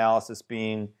 Static analysis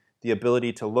being the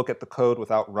ability to look at the code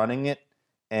without running it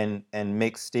and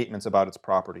make statements about its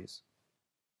properties.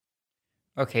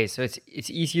 Okay, so it's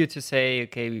easier to say,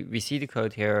 okay, we see the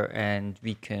code here and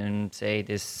we can say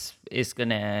this is going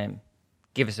to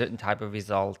give a certain type of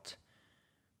result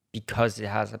because it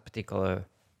has a particular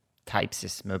type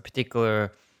system or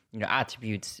particular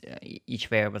attributes. Each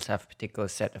variables have a particular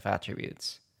set of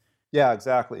attributes. Yeah,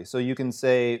 exactly. So you can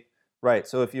say, right,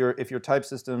 so if your type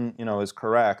system is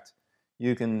correct,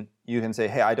 you can say,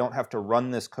 hey, I don't have to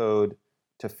run this code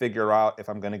to figure out if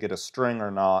I'm going to get a string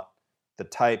or not. The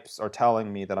types are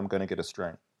telling me that I'm going to get a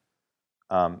string.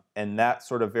 And that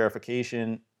sort of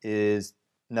verification is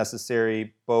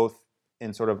necessary both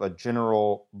in sort of a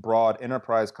general, broad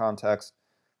enterprise context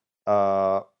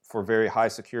for very high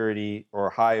security or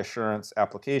high assurance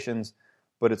applications,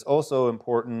 but it's also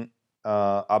important,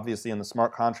 obviously, in the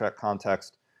smart contract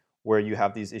context where you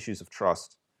have these issues of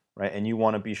trust, right? And you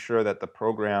want to be sure that the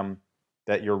program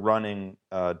that you're running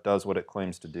does what it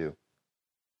claims to do.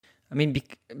 I mean,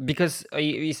 because are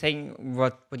you saying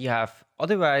what you have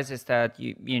otherwise is that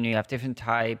you have different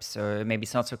types, or maybe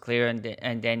it's not so clear,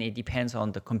 and then it depends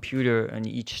on the computer and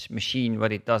each machine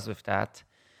what it does with that,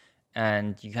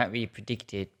 and you can't really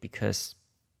predict it because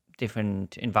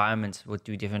different environments would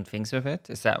do different things with it.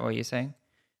 Is that what you're saying?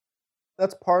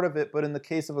 That's part of it, but in the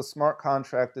case of a smart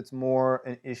contract, it's more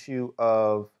an issue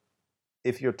of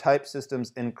if your type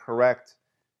system's incorrect,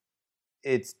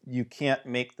 you can't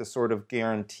make the sort of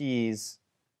guarantees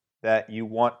that you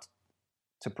want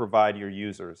to provide your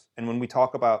users. And when we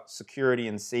talk about security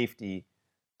and safety,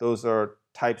 those are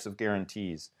types of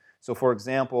guarantees. So for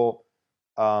example,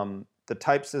 the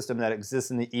type system that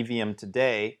exists in the EVM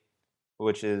today,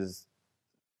 which is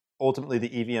ultimately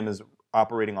the EVM is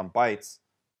operating on bytes,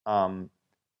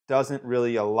 doesn't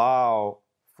really allow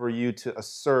for you to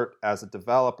assert as a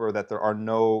developer that there are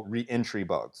no re-entry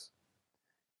bugs.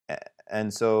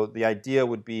 And so the idea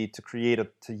would be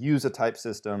to use a type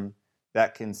system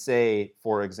that can say,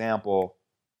 for example,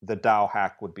 the DAO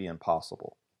hack would be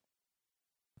impossible.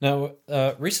 Now,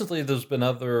 recently there's been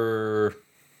other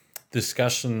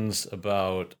discussions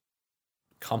about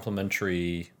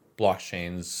complementary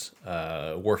blockchains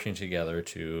working together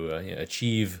to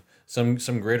achieve some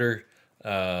greater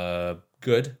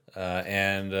good.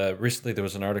 And recently there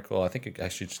was an article, I think it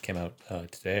actually just came out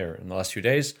today or in the last few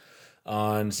days,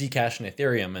 on Zcash and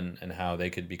Ethereum and how they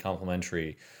could be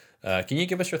complementary. Can you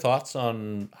give us your thoughts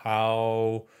on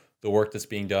how the work that's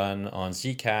being done on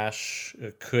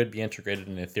Zcash could be integrated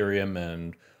in Ethereum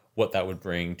and what that would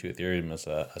bring to Ethereum as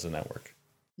a network?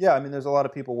 Yeah, I mean, there's a lot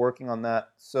of people working on that.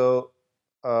 So,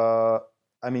 I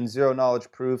mean,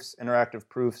 zero-knowledge proofs, interactive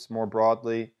proofs more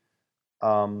broadly,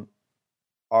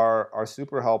 are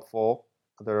super helpful.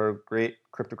 They're a great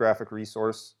cryptographic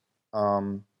resource.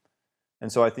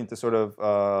 And so I think the sort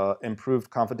of improved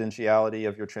confidentiality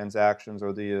of your transactions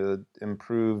or the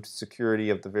improved security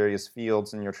of the various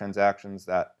fields in your transactions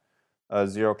that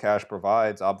Zero Cash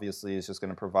provides, obviously, is just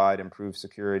going to provide improved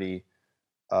security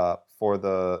for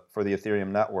the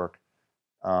Ethereum network.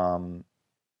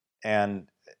 And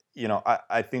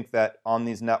I think that on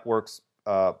these networks,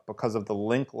 because of the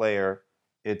link layer,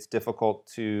 it's difficult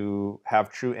to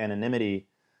have true anonymity.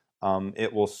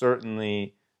 It will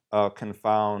certainly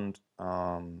confound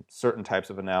certain types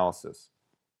of analysis,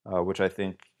 which I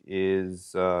think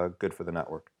is good for the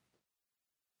network.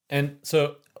 And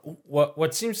so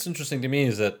what seems interesting to me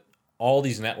is that all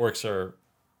these networks are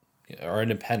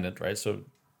independent, right? So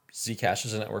Zcash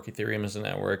is a network, Ethereum is a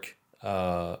network.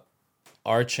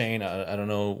 Archain, I don't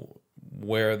know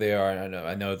where they are.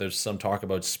 I know there's some talk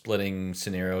about splitting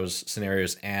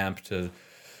scenarios AMP to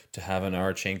have an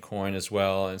Archain coin as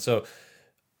well. And so,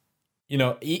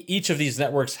 each of these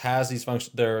networks has these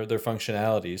their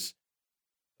functionalities.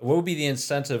 What would be the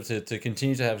incentive to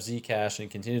continue to have Zcash and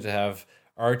continue to have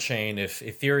Archain if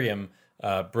Ethereum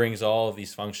brings all of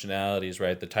these functionalities,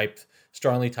 right? The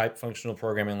strongly typed functional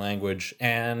programming language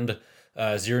and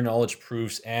zero-knowledge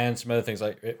proofs and some other things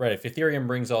like, right? If Ethereum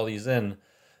brings all these in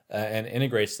and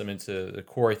integrates them into the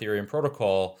core Ethereum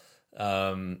protocol,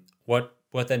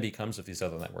 what then becomes of these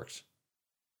other networks?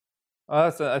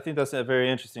 I think that's a very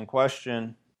interesting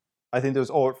question. I think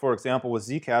for example, with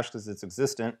Zcash, because it's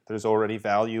existent, there's already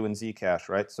value in Zcash,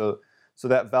 right? So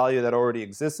that value that already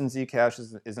exists in Zcash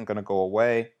isn't going to go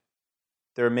away.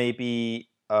 There may be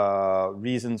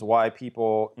reasons why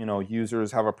people,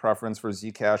 users have a preference for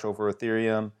Zcash over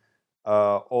Ethereum.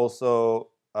 Also,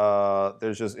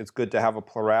 it's good to have a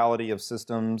plurality of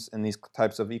systems in these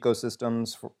types of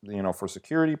ecosystems, for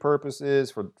security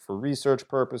purposes, for research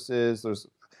purposes. There's a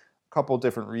couple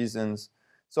different reasons.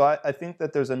 So I think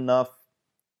that there's enough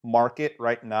market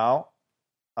right now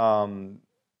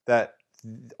that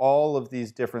all of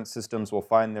these different systems will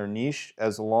find their niche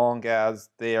as long as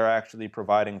they are actually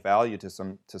providing value to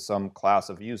some class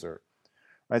of user,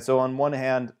 right? So on one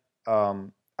hand,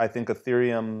 I think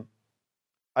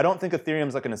I don't think Ethereum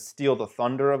is going to steal the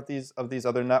thunder of these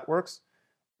other networks,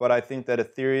 but I think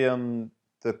that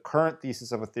the current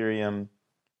thesis of Ethereum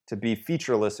to be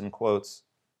featureless in quotes,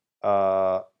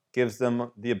 gives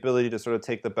them the ability to sort of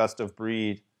take the best of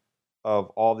breed of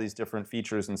all these different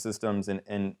features and systems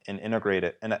and integrate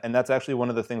it. And that's actually one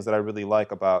of the things that I really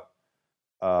like about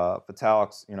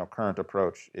Vitalik's current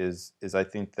approach is I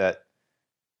think that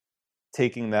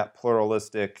taking that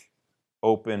pluralistic,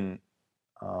 open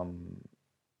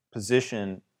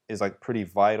position is like pretty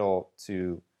vital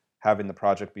to having the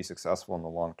project be successful in the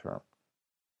long term.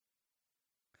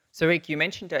 So Rick, you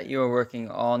mentioned that you're working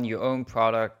on your own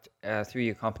product through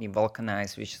your company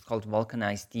Vulcanize, which is called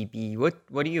Vulcanize DB.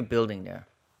 What are you building there?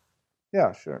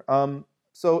 Yeah, sure.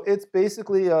 So it's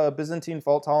basically a Byzantine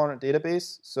fault-tolerant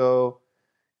database. So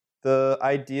the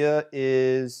idea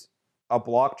is a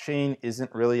blockchain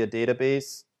isn't really a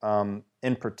database.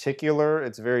 In particular,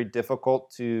 it's very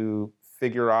difficult to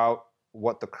figure out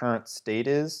what the current state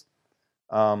is.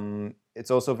 It's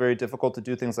also very difficult to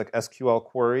do things like SQL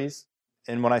queries.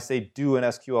 And when I say do an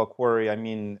SQL query, I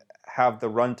mean have the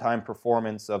runtime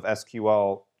performance of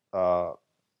SQL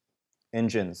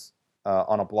engines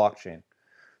on a blockchain.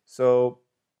 So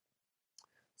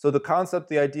the concept,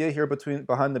 the idea here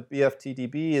behind the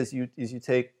BFTDB is you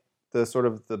take the sort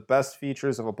of the best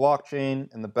features of a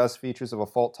blockchain and the best features of a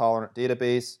fault-tolerant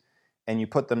database, and you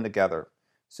put them together.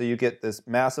 So you get this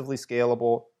massively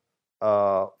scalable,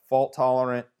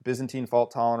 fault-tolerant, Byzantine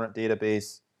fault-tolerant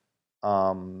database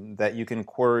that you can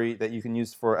query, that you can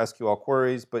use for SQL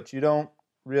queries, but you don't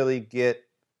really get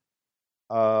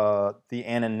the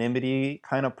anonymity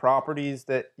kind of properties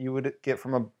that you would get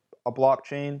from a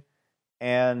blockchain,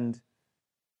 and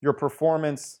your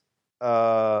performance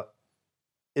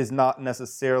is not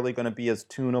necessarily going to be as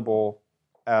tunable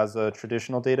as a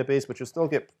traditional database, but you'll still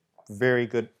get very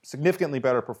good, significantly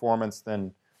better performance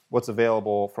than what's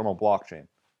available from a blockchain.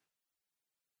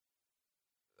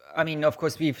 I mean, of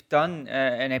course, we've done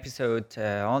an episode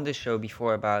on the show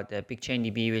before about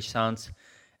BigchainDB, which sounds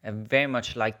very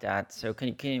much like that. So,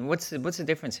 what's the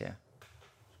difference here?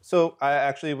 So, I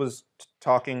actually was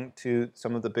talking to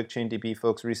some of the BigchainDB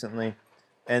folks recently,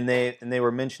 and they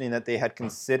were mentioning that they had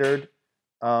considered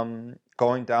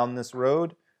going down this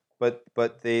road, but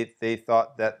they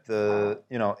thought that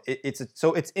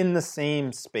it's in the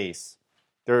same space.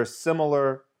 They're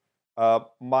similar.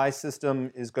 My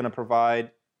system is going to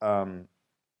provide.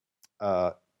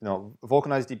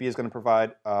 VulcanizedDB is going to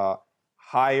provide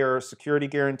higher security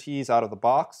guarantees out of the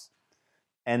box,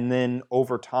 and then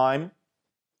over time,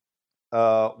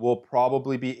 we'll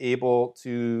probably be able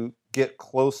to get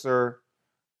closer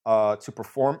to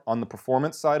perform on the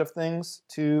performance side of things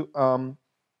to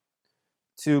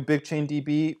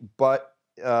BigchainDB. But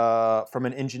from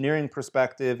an engineering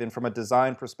perspective and from a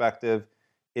design perspective,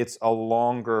 it's a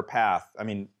longer path. I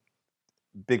mean,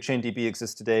 BigchainDB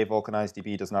exists today.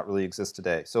 VulcanizedDB does not really exist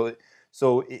today. So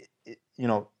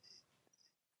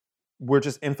we're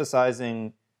just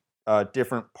emphasizing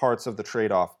different parts of the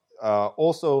trade-off.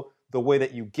 Also, the way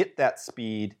that you get that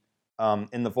speed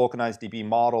in the VulcanizedDB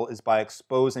model is by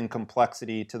exposing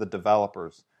complexity to the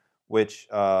developers, which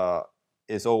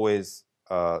is always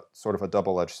sort of a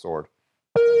double-edged sword.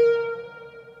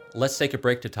 Let's take a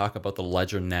break to talk about the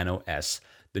Ledger Nano S,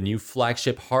 the new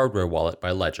flagship hardware wallet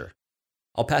by Ledger.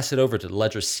 I'll pass it over to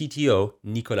Ledger's CTO,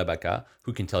 Nicolas Bacca,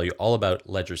 who can tell you all about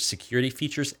Ledger's security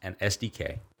features and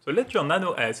SDK. The Ledger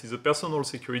Nano S is a personal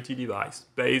security device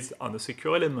based on a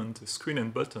secure element, a screen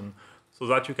and button, so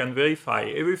that you can verify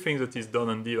everything that is done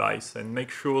on device and make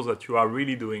sure that you are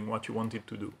really doing what you want it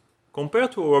to do.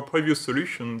 Compared to our previous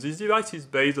solution, this device is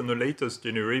based on the latest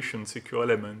generation secure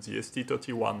element, the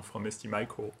ST31 from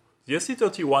STMicro. The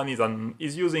ST31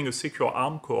 is using a secure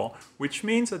ARM core, which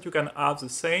means that you can have the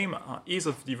same ease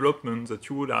of development that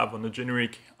you would have on a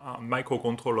generic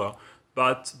microcontroller,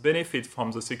 but benefit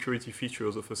from the security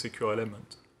features of a secure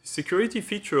element. The security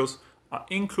features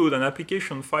include an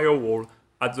application firewall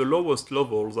at the lowest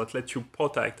level that lets you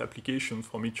protect applications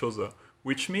from each other,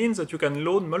 which means that you can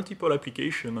load multiple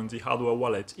applications on the hardware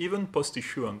wallet, even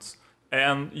post-issuance.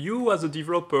 And you as a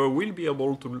developer will be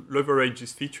able to leverage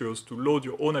these features to load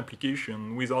your own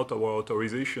application without our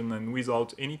authorization and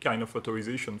without any kind of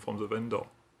authorization from the vendor.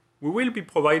 We will be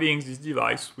providing this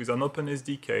device with an open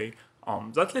SDK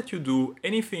that lets you do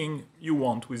anything you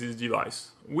want with this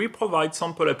device. We provide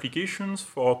sample applications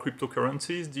for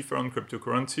cryptocurrencies, different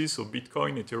cryptocurrencies, so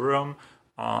Bitcoin, Ethereum.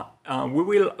 We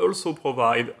will also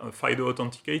provide a FIDO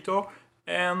authenticator,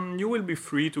 and you will be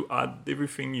free to add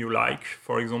everything you like.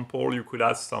 For example, you could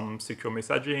add some secure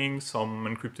messaging, some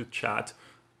encrypted chat,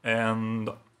 and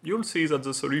you'll see that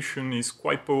the solution is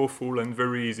quite powerful and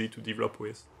very easy to develop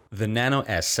with. The Nano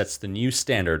S sets the new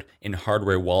standard in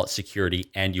hardware wallet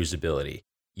security and usability.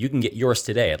 You can get yours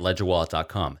today at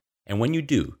ledgerwallet.com. And when you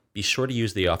do, be sure to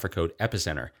use the offer code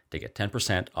EPICENTER to get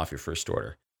 10% off your first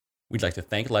order. We'd like to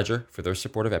thank Ledger for their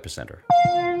support of Epicenter.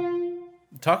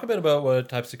 Talk a bit about what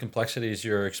types of complexities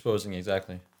you're exposing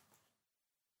exactly.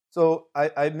 So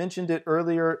I mentioned it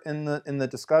earlier in the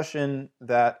discussion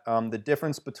that the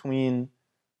difference between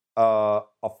a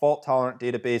fault-tolerant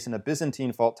database and a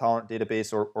Byzantine fault-tolerant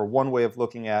database, or one way of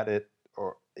looking at it,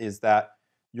 is that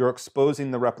you're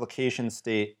exposing the replication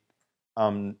state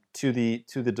to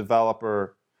the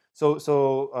developer.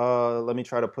 So let me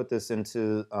try to put this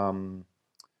into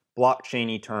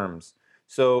blockchain-y terms.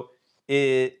 So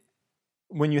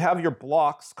when you have your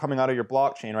blocks coming out of your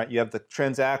blockchain, right? You have the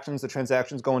transactions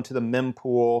go into the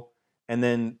mempool, and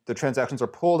then the transactions are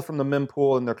pulled from the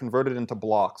mempool and they're converted into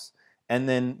blocks. And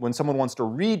then when someone wants to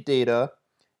read data,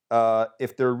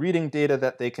 if they're reading data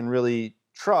that they can really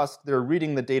trust, they're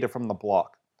reading the data from the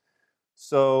block.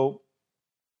 So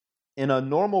in a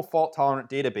normal fault-tolerant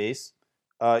database,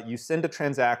 you send a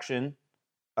transaction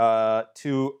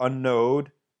to a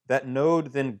node. That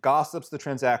node then gossips the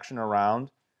transaction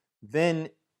around. Then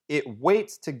it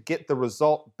waits to get the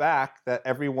result back that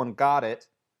everyone got it,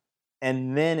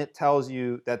 and then it tells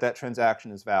you that that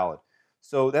transaction is valid.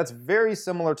 So that's very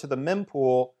similar to the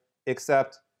mempool,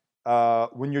 except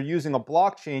when you're using a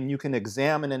blockchain, you can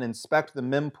examine and inspect the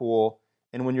mempool,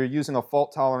 and when you're using a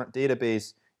fault-tolerant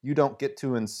database, you don't get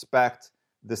to inspect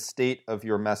the state of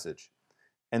your message.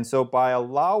 And so by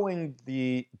allowing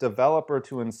the developer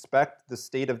to inspect the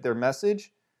state of their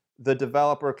message, the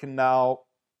developer can now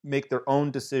make their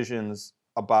own decisions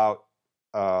about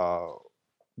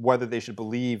whether they should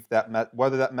believe that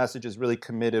whether that message is really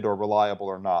committed or reliable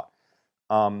or not.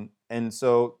 And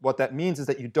so what that means is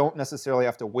that you don't necessarily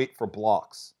have to wait for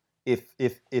blocks.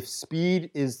 if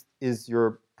speed is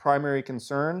your primary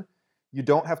concern, you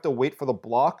don't have to wait for the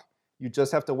block. You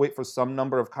just have to wait for some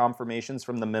number of confirmations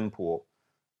from the mempool.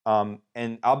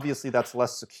 And obviously that's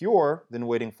less secure than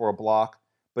waiting for a block,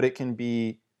 but it can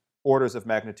be orders of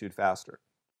magnitude faster.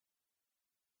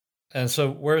 And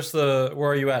so where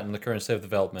are you at in the current state of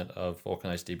development of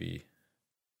Vulcanized DB?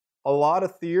 A lot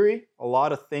of theory, a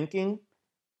lot of thinking,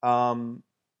 some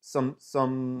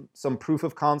proof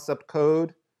of concept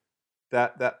code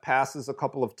that passes a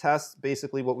couple of tests.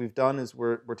 Basically what we've done is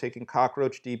we're taking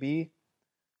CockroachDB,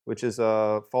 which is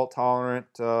a fault-tolerant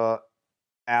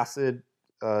ACID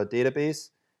database,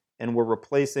 and we're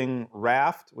replacing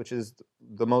Raft, which is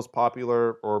the most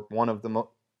popular, or one of the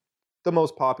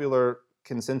most popular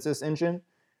consensus engine,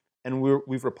 and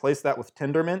we've replaced that with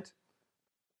Tendermint.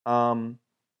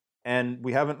 And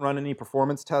we haven't run any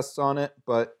performance tests on it,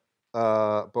 but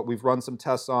we've run some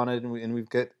tests on it, and we've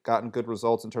gotten good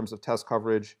results in terms of test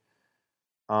coverage.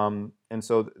 And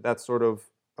so that's sort of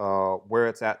where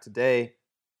it's at today.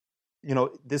 You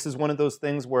know, this is one of those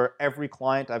things where every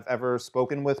client I've ever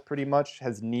spoken with pretty much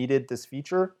has needed this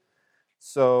feature.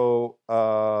 So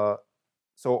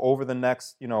over the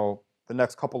next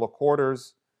couple of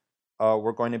quarters,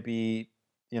 we're going to be,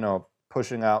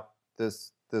 pushing out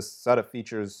this set of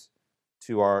features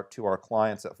to our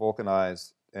clients at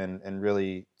Vulcanize and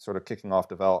really sort of kicking off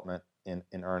development in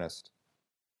earnest.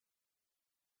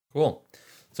 Cool.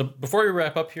 So before we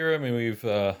wrap up here, I mean, we've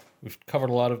covered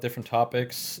a lot of different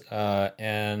topics,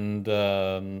 and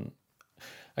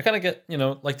I kind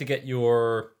of like to get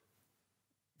your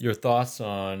thoughts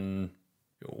on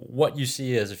what you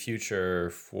see as a future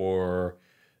for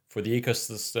the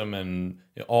ecosystem and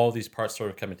all these parts sort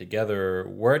of coming together.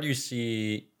 Where do you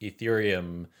see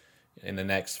Ethereum in the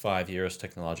next 5 years,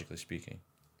 technologically speaking,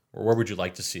 or where would you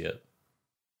like to see it?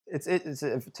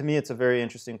 To me, it's a very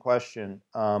interesting question.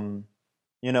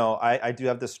 I do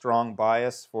have this strong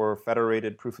bias for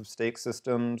federated proof of stake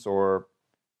systems, or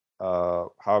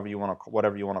whatever you want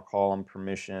to call them,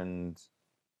 permissioned,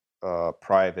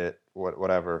 private,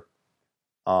 whatever.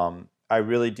 I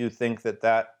really do think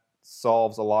that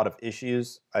solves a lot of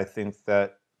issues. I think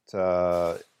that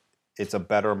it's a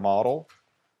better model.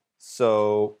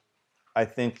 So I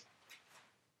think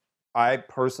I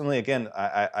personally, again,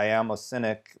 I am a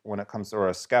cynic when it comes to, or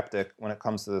a skeptic when it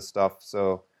comes to this stuff.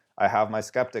 So I have my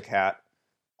skeptic hat.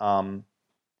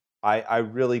 I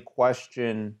really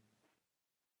question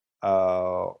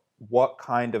what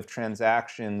kind of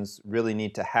transactions really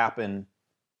need to happen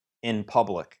in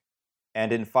public.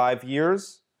 And in 5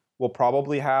 years, we'll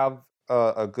probably have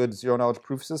a good zero-knowledge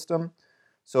proof system.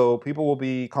 So people will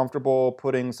be comfortable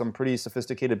putting some pretty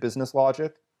sophisticated business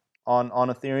logic on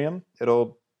Ethereum.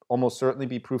 It'll almost certainly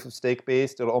be proof of stake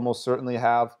based. It'll almost certainly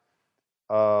have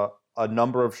a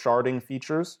number of sharding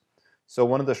features. So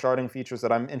one of the sharding features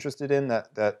that I'm interested in,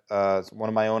 that one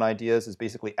of my own ideas, is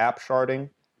basically app sharding,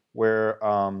 where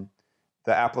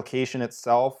the application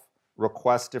itself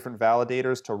requests different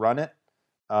validators to run it,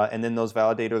 and then those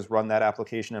validators run that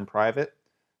application in private,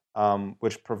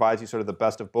 which provides you sort of the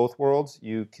best of both worlds.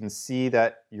 You can see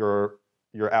that your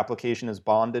application is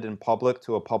bonded in public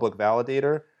to a public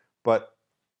validator, but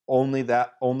only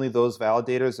those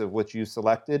validators of which you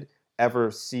selected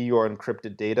ever see your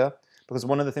encrypted data. Because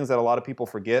one of the things that a lot of people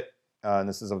forget, and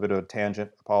this is a bit of a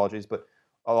tangent, apologies, but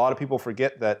a lot of people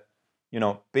forget that,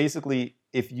 basically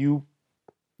if your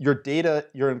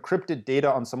encrypted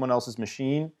data on someone else's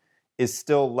machine is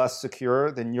still less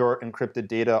secure than your encrypted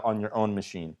data on your own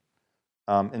machine.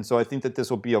 And so I think that this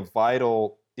will be a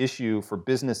vital issue for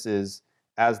businesses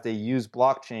as they use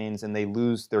blockchains and they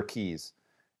lose their keys.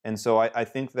 And so I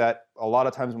think that a lot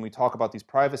of times when we talk about these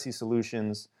privacy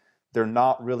solutions, they're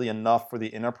not really enough for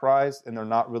the enterprise, and they're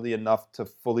not really enough to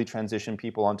fully transition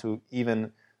people onto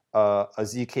even a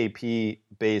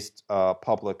ZKP-based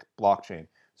public blockchain.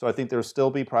 So I think there'll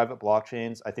still be private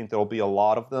blockchains. I think there'll be a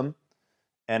lot of them.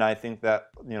 And I think that,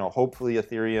 hopefully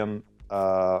Ethereum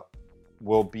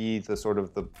will be the sort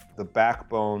of the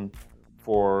backbone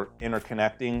for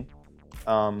interconnecting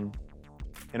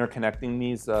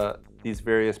these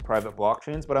various private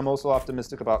blockchains. But I'm also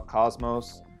optimistic about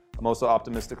Cosmos. I'm also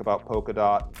optimistic about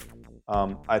Polkadot.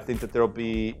 I think that there'll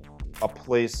be a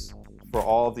place for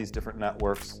all of these different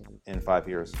networks in 5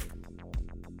 years.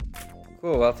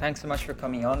 Cool. Well, thanks so much for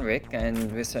coming on, Rick,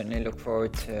 and we certainly look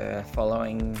forward to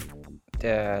following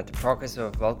the progress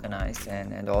of Vulcanize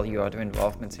and all your other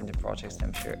involvements in the projects.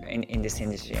 I'm sure in this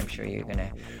industry, I'm sure you're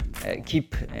gonna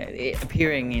keep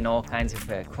appearing in all kinds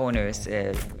of corners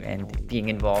and being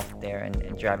involved there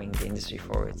and driving the industry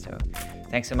forward. So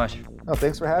thanks so much. Oh,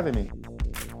 thanks for having me.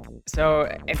 So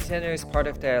Epicenter is part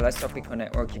of the Let's Talk Bitcoin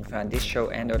network. You can find this show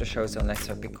and other shows on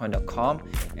letstalkbitcoin.com.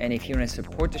 And if you want to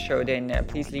support the show, then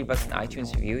please leave us an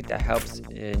iTunes review. That helps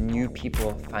new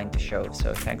people find the show.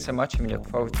 So thanks so much, and we look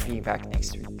forward to being back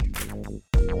next week.